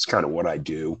 It's kind of what I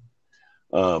do.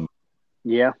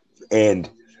 Yeah. And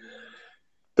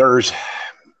there's,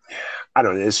 I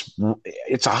don't know,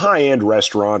 it's a high-end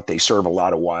restaurant. They serve a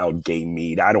lot of wild game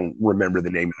meat. I don't remember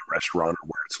the name of the restaurant or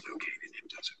where it's located. It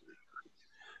doesn't matter.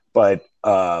 But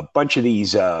a bunch of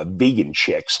these vegan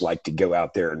chicks like to go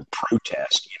out there and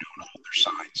protest, and hold their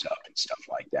signs up and stuff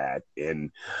like that.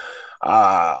 And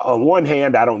on one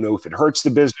hand, I don't know if it hurts the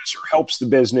business or helps the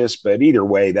business, but either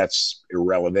way, that's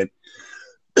irrelevant.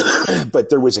 But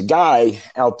there was a guy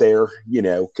out there,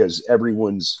 because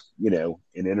everyone's, an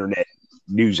internet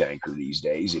news anchor these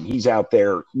days, and he's out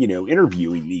there,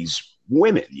 interviewing these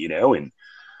women, and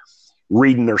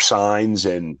reading their signs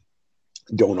and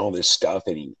doing all this stuff.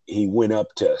 And he went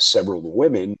up to several of the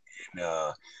women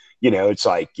and, it's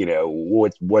like,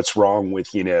 what's wrong with,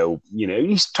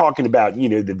 he's talking about,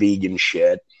 the vegan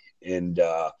shit, and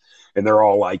they're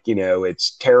all like,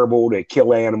 it's terrible to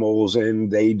kill animals and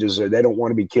they don't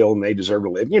want to be killed and they deserve to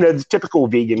live. The typical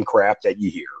vegan crap that you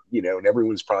hear, and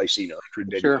everyone's probably seen 100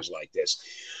 videos like this.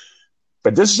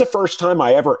 But this is the first time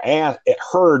I ever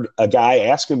heard a guy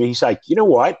ask him, he's like, you know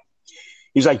what?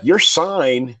 He's like, your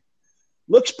sign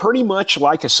looks pretty much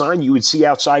like a sign you would see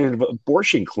outside of an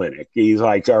abortion clinic. He's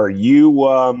like, are you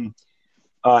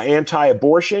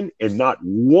anti-abortion? And not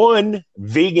one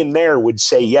vegan there would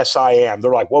say, yes, I am.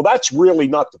 They're like, well, that's really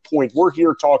not the point. We're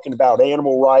here talking about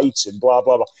animal rights and blah,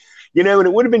 blah, blah. And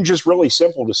it would have been just really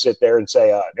simple to sit there and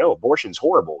say, no, abortion's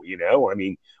horrible. I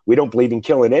mean, we don't believe in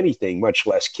killing anything, much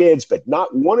less kids, but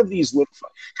not one of these little,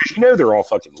 because they're all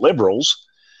fucking liberals,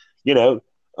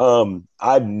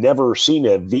 I've never seen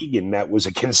a vegan that was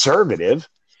a conservative,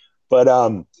 but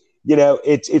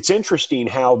it's interesting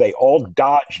how they all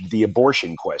dodged the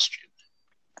abortion question.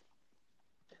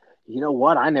 You know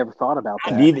what? I never thought about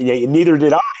that. Neither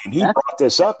did I. And he brought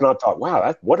this up, and I thought,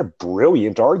 wow, what a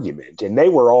brilliant argument. And they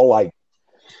were all like,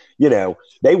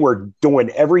 they were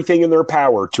doing everything in their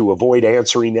power to avoid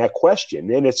answering that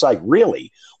question. And it's like,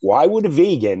 really, why would a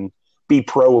vegan be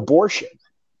pro-abortion?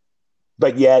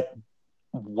 But yet,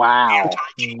 wow.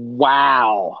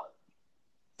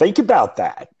 Think about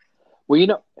that.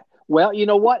 Well, you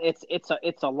know what? It's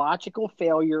a logical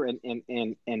failure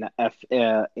in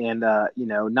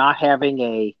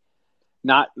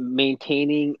not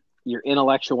maintaining your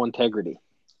intellectual integrity.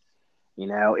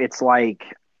 It's like,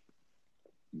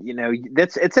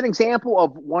 it's an example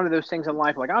of one of those things in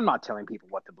life. Like, I'm not telling people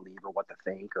what to believe or what to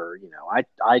think, or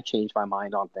I change my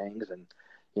mind on things and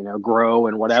grow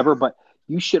and whatever. But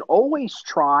you should always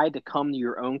try to come to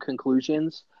your own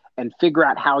conclusions and figure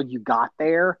out how you got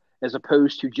there, as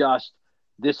opposed to just,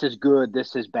 this is good,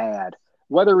 this is bad.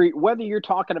 Whether you're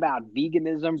talking about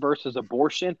veganism versus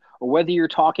abortion, or whether you're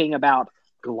talking about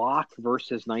Glock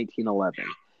versus 1911,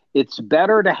 it's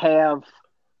better to have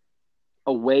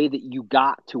a way that you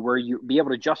got to where you be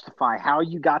able to justify how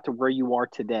you got to where you are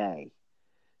today.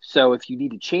 So if you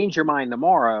need to change your mind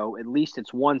tomorrow, at least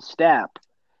it's one step.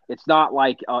 It's not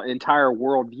like an entire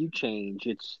worldview change.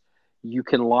 It's, you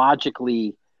can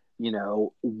logically,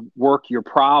 work your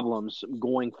problems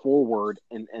going forward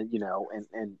and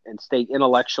stay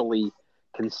intellectually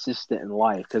consistent in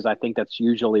life. Because I think that's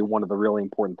usually one of the really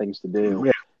important things to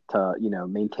do to,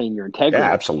 maintain your integrity.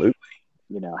 Yeah, absolutely.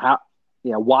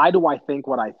 Why do I think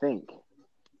what I think?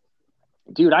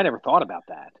 Dude, I never thought about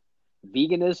that.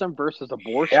 Veganism versus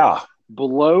abortion. Yeah.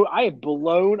 I am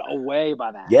blown away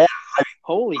by that. Yeah.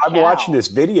 Holy cow. I'm watching this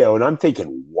video and I'm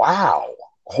thinking, wow,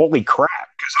 holy crap.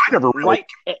 Because I never really...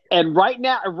 And right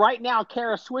now,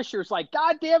 Kara Swisher's like,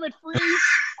 God damn it, Freeze.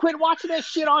 Quit watching that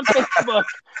shit on Facebook.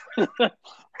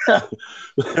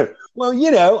 Well,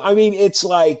 it's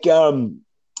like,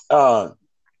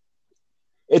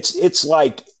 it's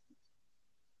like,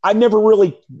 I never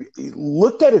really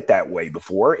looked at it that way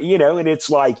before, and it's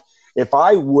like, if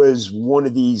I was one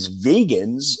of these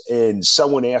vegans and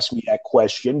someone asked me that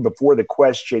question before the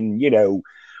question,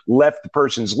 left the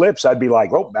person's lips, I'd be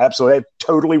like, oh, absolutely,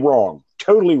 totally wrong.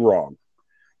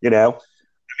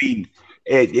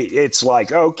 It's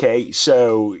like, okay,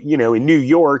 so, in New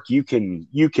York, you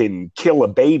can kill a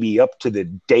baby up to the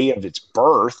day of its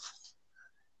birth,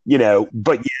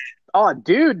 but oh,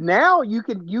 dude, now you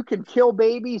can kill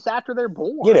babies after they're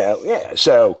born. Yeah.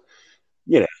 So,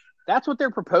 that's what they're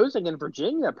proposing in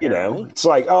Virginia, apparently. It's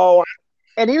like, oh.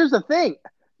 And here's the thing.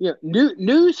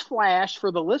 News flash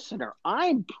for the listener.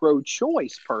 I'm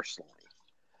pro-choice personally.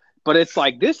 But it's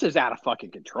like, this is out of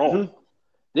fucking control. Mm-hmm.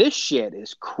 This shit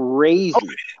is crazy. Oh.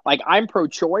 Like, I'm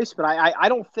pro-choice, but I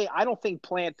don't think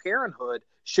Planned Parenthood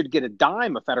should get a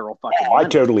dime of federal fucking money. I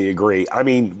totally agree. I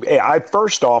mean,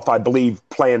 first off, I believe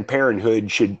Planned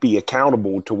Parenthood should be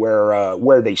accountable to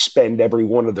where they spend every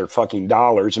one of their fucking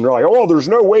dollars. And they're like, oh, there's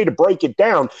no way to break it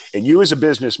down. And you as a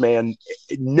businessman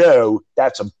know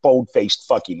that's a bold-faced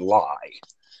fucking lie,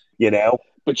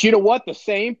 But you know what? The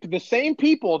same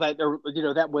people that are,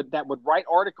 that would write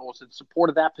articles in support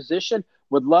of that position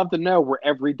would love to know where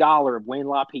every dollar of Wayne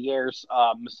LaPierre's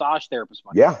massage therapist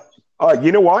money goes.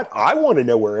 You know what? I want to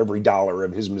know where every dollar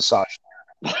of his massage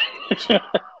makes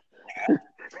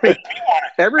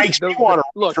me want to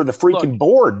look for the freaking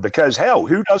board, because hell,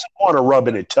 who doesn't want to rub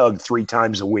in a tug 3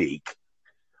 times a week?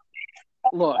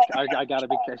 Look, I got to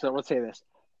be careful. So let's say this.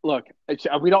 Look,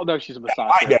 we don't know if she's a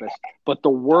massage therapist, but the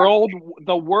world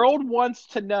wants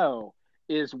to know,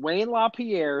 is Wayne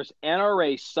LaPierre's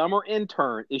NRA summer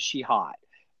intern, is she hot?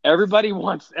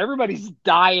 Everybody's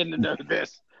dying to know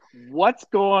this. What's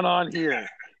going on here?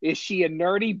 Is she a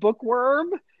nerdy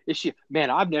bookworm? Is she, man,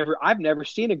 I've never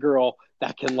seen a girl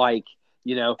that can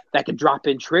that can drop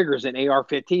in triggers in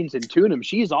AR-15s and tune them.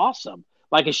 She's awesome.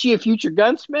 Like, is she a future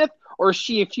gunsmith, or is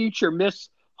she a future Miss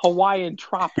Hawaiian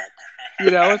Tropic?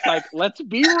 It's like, let's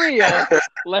be real.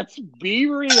 Let's be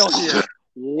real here.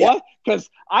 What? Because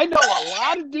I know a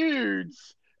lot of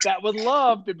dudes that would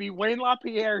love to be Wayne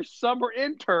LaPierre's summer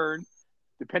intern,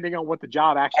 depending on what the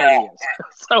job actually is.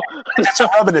 So it's a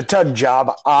rubbing a tug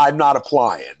job. I'm not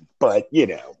applying, but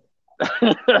Hey,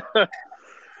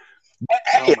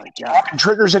 oh my God.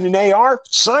 Triggers in an AR,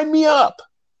 sign me up.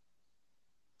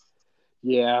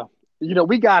 Yeah.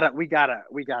 We gotta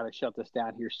shut this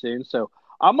down here soon. So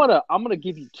I'm gonna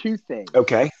give you 2 things.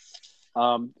 Okay.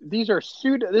 These are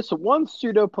pseudo. This one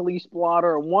pseudo police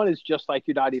blotter, and one is just like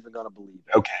you're not even going to believe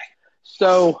it. Okay.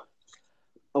 So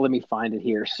let me find it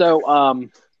here. So,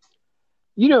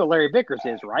 you know who Larry Vickers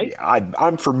is, right? Yeah,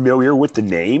 I'm familiar with the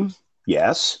name.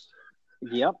 Yes.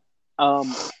 Yep.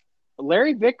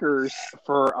 Larry Vickers,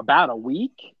 for about a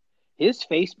week, his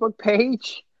Facebook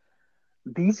page,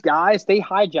 these guys, they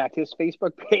hijacked his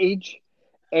Facebook page,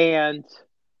 and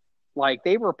like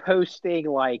they were posting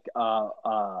like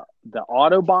the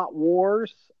Autobot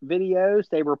Wars videos,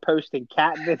 they were posting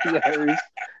cat videos,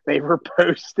 they were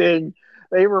posting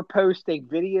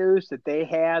videos that they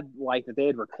had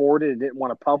recorded and didn't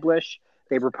want to publish.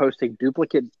 They were posting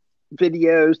duplicate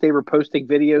videos. They were posting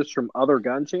videos from other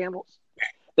gun channels.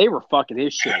 They were fucking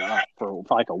his shit up for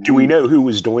like a week. Do we know who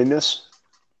was doing this?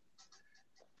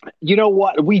 You know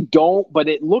what? We don't, but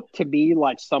it looked to me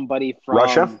like somebody from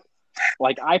Russia.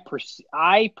 Like I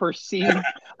perceive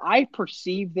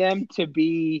them to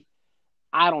be,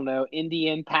 I don't know,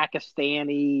 Indian,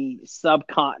 Pakistani,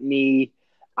 subcontinent.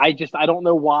 I don't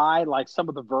know why. Like some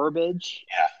of the verbiage,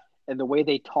 and the way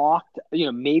they talked. You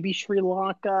know, maybe Sri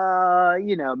Lanka.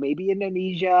 You know, maybe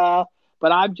Indonesia.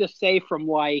 But I'm just say from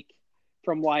the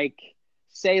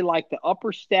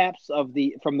upper steps of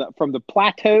from the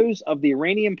plateaus of the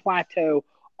Iranian plateau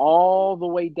all the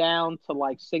way down to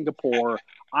like Singapore.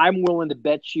 I'm willing to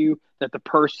bet you that the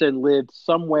person lived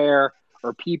somewhere,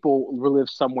 or people live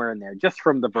somewhere in there, just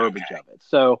from the verbiage of it.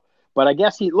 So, but I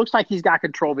guess it looks like he's got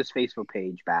control of his Facebook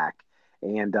page back,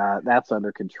 and that's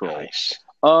under control. Nice.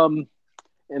 And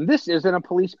this isn't a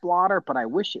police blotter, but I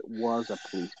wish it was a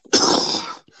police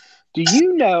blotter. Do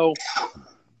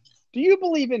you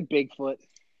believe in Bigfoot?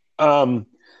 No.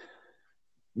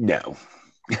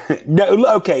 No.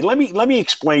 Okay. Let me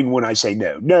explain when I say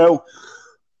no. No.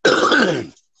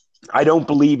 I don't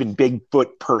believe in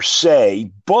Bigfoot per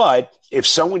se, but if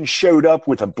someone showed up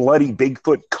with a bloody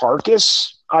Bigfoot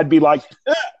carcass, I'd be like,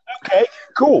 okay,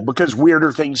 cool, because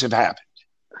weirder things have happened.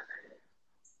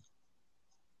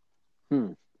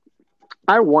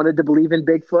 I wanted to believe in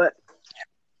Bigfoot,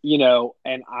 you know,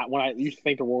 and when I used to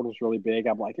think the world was really big,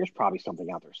 I'm like, there's probably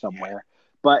something out there somewhere.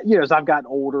 But, you know, as I've gotten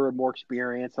older and more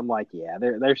experience, I'm like, yeah,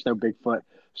 there's no Bigfoot.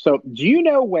 So do you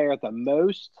know where the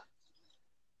most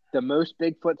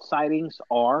Bigfoot sightings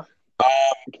are?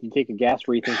 Can you take a guess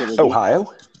where you think it would be?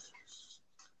 Ohio?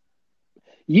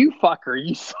 You fucker,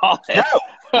 you saw it.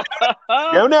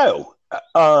 No.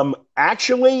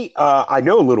 Actually, I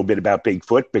know a little bit about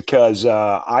Bigfoot because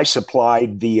I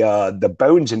supplied the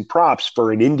bones and props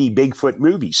for an indie Bigfoot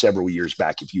movie several years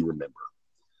back, if you remember.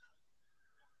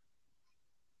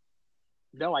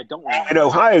 No, I don't remember. In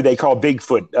Ohio, they call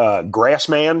Bigfoot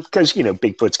Grassman because, you know,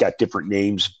 Bigfoot's got different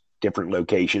names, different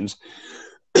locations.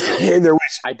 And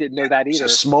I didn't know that either. A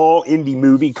small indie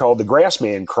movie called The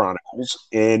Grassman Chronicles,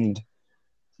 and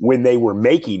when they were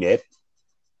making it,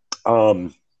 by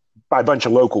a bunch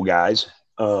of local guys,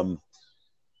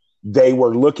 they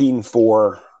were looking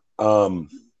for. They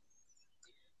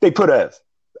put a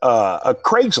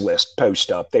Craigslist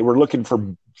post up. They were looking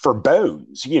for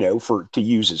bones, you know, to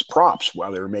use as props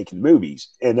while they were making movies,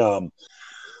 and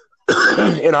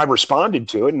and I responded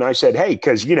to it, and I said, hey,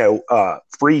 because, you know,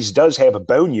 Freeze does have a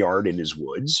boneyard in his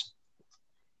woods.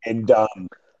 And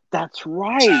that's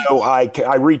right. So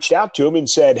I reached out to him and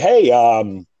said, hey, yeah,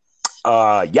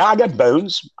 I got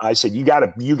bones. I said, you got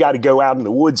to go out in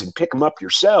the woods and pick them up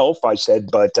yourself. I said,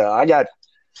 but I got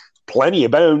plenty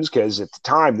of bones, because at the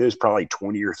time there was probably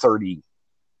 20 or 30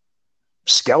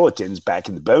 skeletons back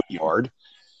in the boneyard.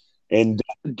 And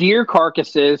deer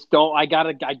carcasses people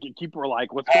are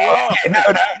like, what's going on?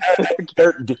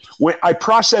 No. When I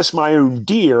process my own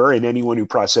deer, and anyone who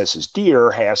processes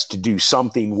deer has to do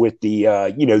something with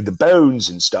the, you know, the bones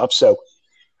and stuff. So,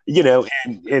 you know,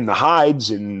 and the hides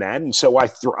and that. And so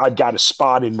I've got a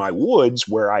spot in my woods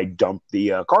where I dump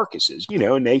the carcasses, you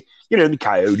know, and they, you know, the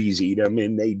coyotes eat them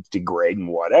and they degrade and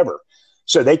whatever.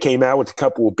 So they came out with a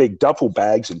couple of big duffel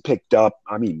bags and picked up.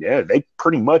 I mean, yeah, they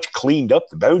pretty much cleaned up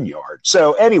the boneyard.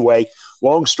 So anyway,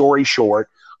 long story short,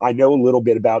 I know a little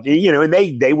bit about, you know, and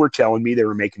they were telling me they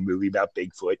were making a movie about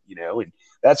Bigfoot, you know, and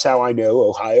that's how I know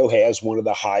Ohio has one of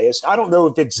the highest. I don't know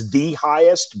if it's the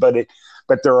highest, but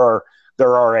there are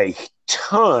a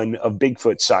ton of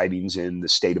Bigfoot sightings in the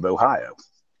state of Ohio.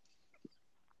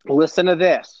 Listen to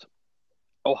this.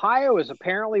 Ohio is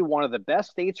apparently one of the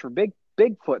best states for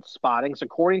Bigfoot spottings,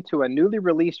 according to a newly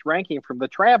released ranking from the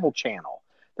Travel Channel.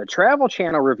 The Travel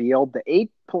Channel revealed the 8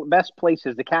 best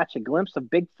places to catch a glimpse of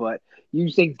Bigfoot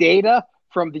using data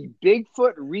from the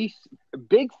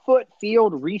Bigfoot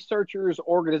Field Researchers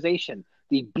Organization.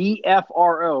 the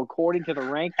BFRO, according to the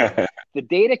ranking. The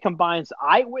data combines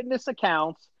eyewitness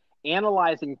accounts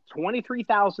analyzing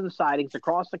 23,000 sightings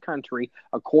across the country,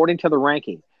 according to the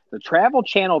ranking. The Travel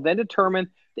Channel then determined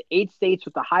the 8 states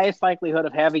with the highest likelihood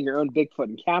of having your own Bigfoot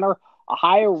encounter.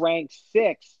 Ohio ranked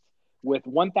 6th with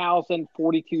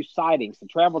 1,042 sightings. The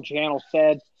Travel Channel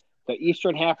said the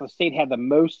eastern half of the state had the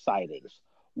most sightings.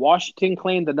 Washington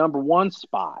claimed the number 1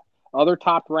 spot. Other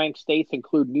top-ranked states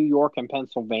include New York and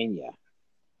Pennsylvania.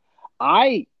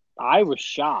 I was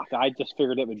shocked. I just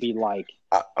figured it would be like...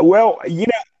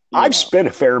 I've spent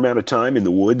a fair amount of time in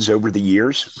the woods over the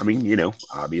years. I mean,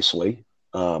 obviously,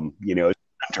 as a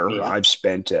hunter, I've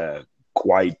spent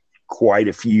quite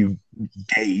a few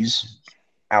days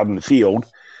out in the field,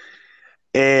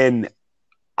 and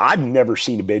I've never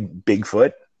seen a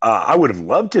Bigfoot. I would have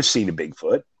loved to have seen a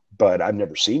Bigfoot, but I've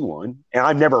never seen one, and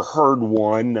I've never heard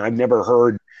one. I've never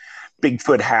heard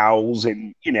Bigfoot howls,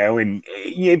 and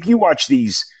if you watch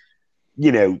these,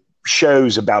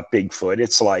 shows about Bigfoot,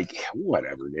 it's like,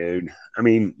 whatever, dude. I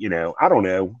mean, I don't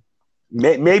know.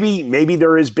 Maybe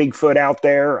there is Bigfoot out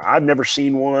there. I've never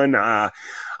seen one. I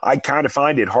kind of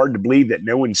find it hard to believe that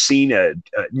no one's seen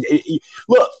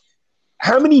look,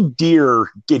 how many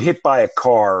deer get hit by a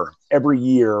car every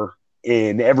year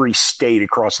in every state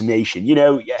across the nation?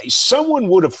 Someone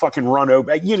would have fucking run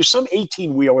over, some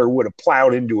 18-wheeler would have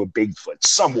plowed into a Bigfoot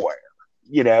somewhere,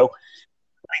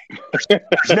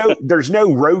 There's no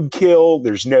roadkill.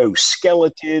 There's no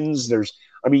skeletons.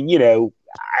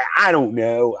 I don't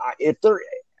know if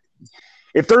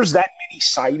there's that many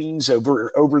sightings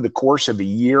over the course of a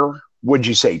year. What'd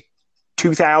you say?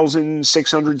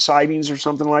 2,600 sightings or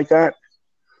something like that?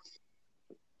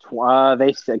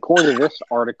 They said, according to this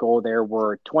article, there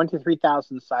were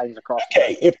 23,000 sightings across the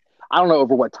country. I don't know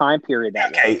over what time period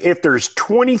that was. If there's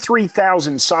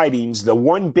 23,000 sightings, the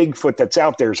one Bigfoot that's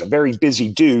out there is a very busy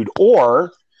dude,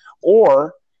 or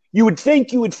you would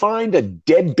think you would find a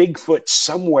dead Bigfoot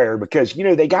somewhere because,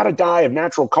 they got to die of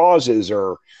natural causes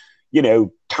or,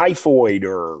 typhoid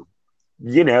or,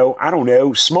 I don't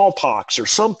know, smallpox or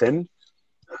something.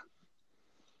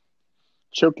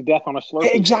 Choked to death on a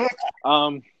Slurpee. Exactly.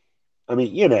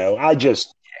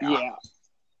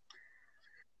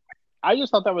 I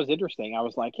just thought that was interesting. I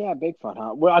was like, yeah, Bigfoot,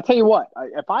 huh? Well, I'll tell you what.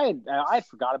 If I had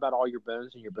forgot about all your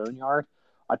bones in your boneyard,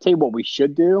 I'll tell you what we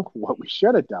should do. What we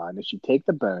should have done is you take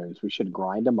the bones, we should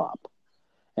grind them up,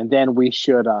 and then we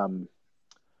should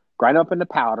grind up into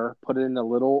powder, put it in a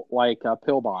little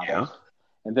pill bottles,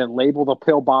 and then label the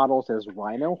pill bottles as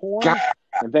rhino horn,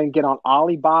 and then get on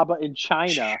Alibaba in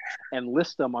China and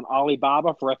list them on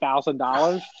Alibaba for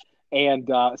 $1,000 and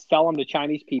sell them to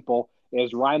Chinese people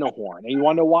as rhino horn. And you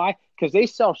want to know why? Because they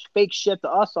sell fake shit to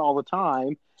us all the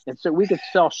time, and so we could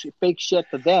sell fake shit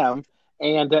to them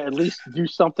and at least do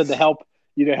something to help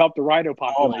the rhino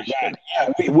population.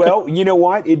 Well, you know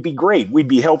what? It'd be great. We'd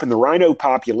be helping the rhino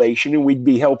population, and we'd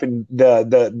be helping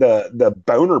the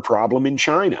boner problem in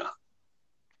China.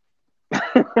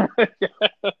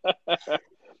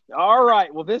 All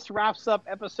right. Well, this wraps up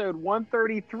episode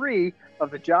 133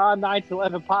 of the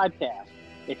John1911 Podcast.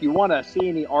 If you want to see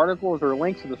any articles or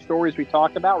links to the stories we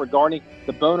talked about regarding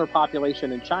the boner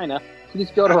population in China,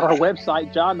 please go to our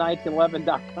website,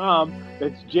 John1911.com.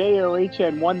 That's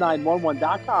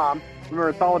JOHN1911.com. Remember,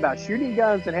 it's all about shooting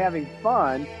guns and having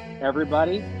fun.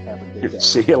 Everybody, have a good day.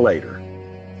 See you later.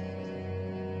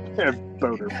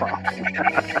 Boner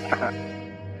problem.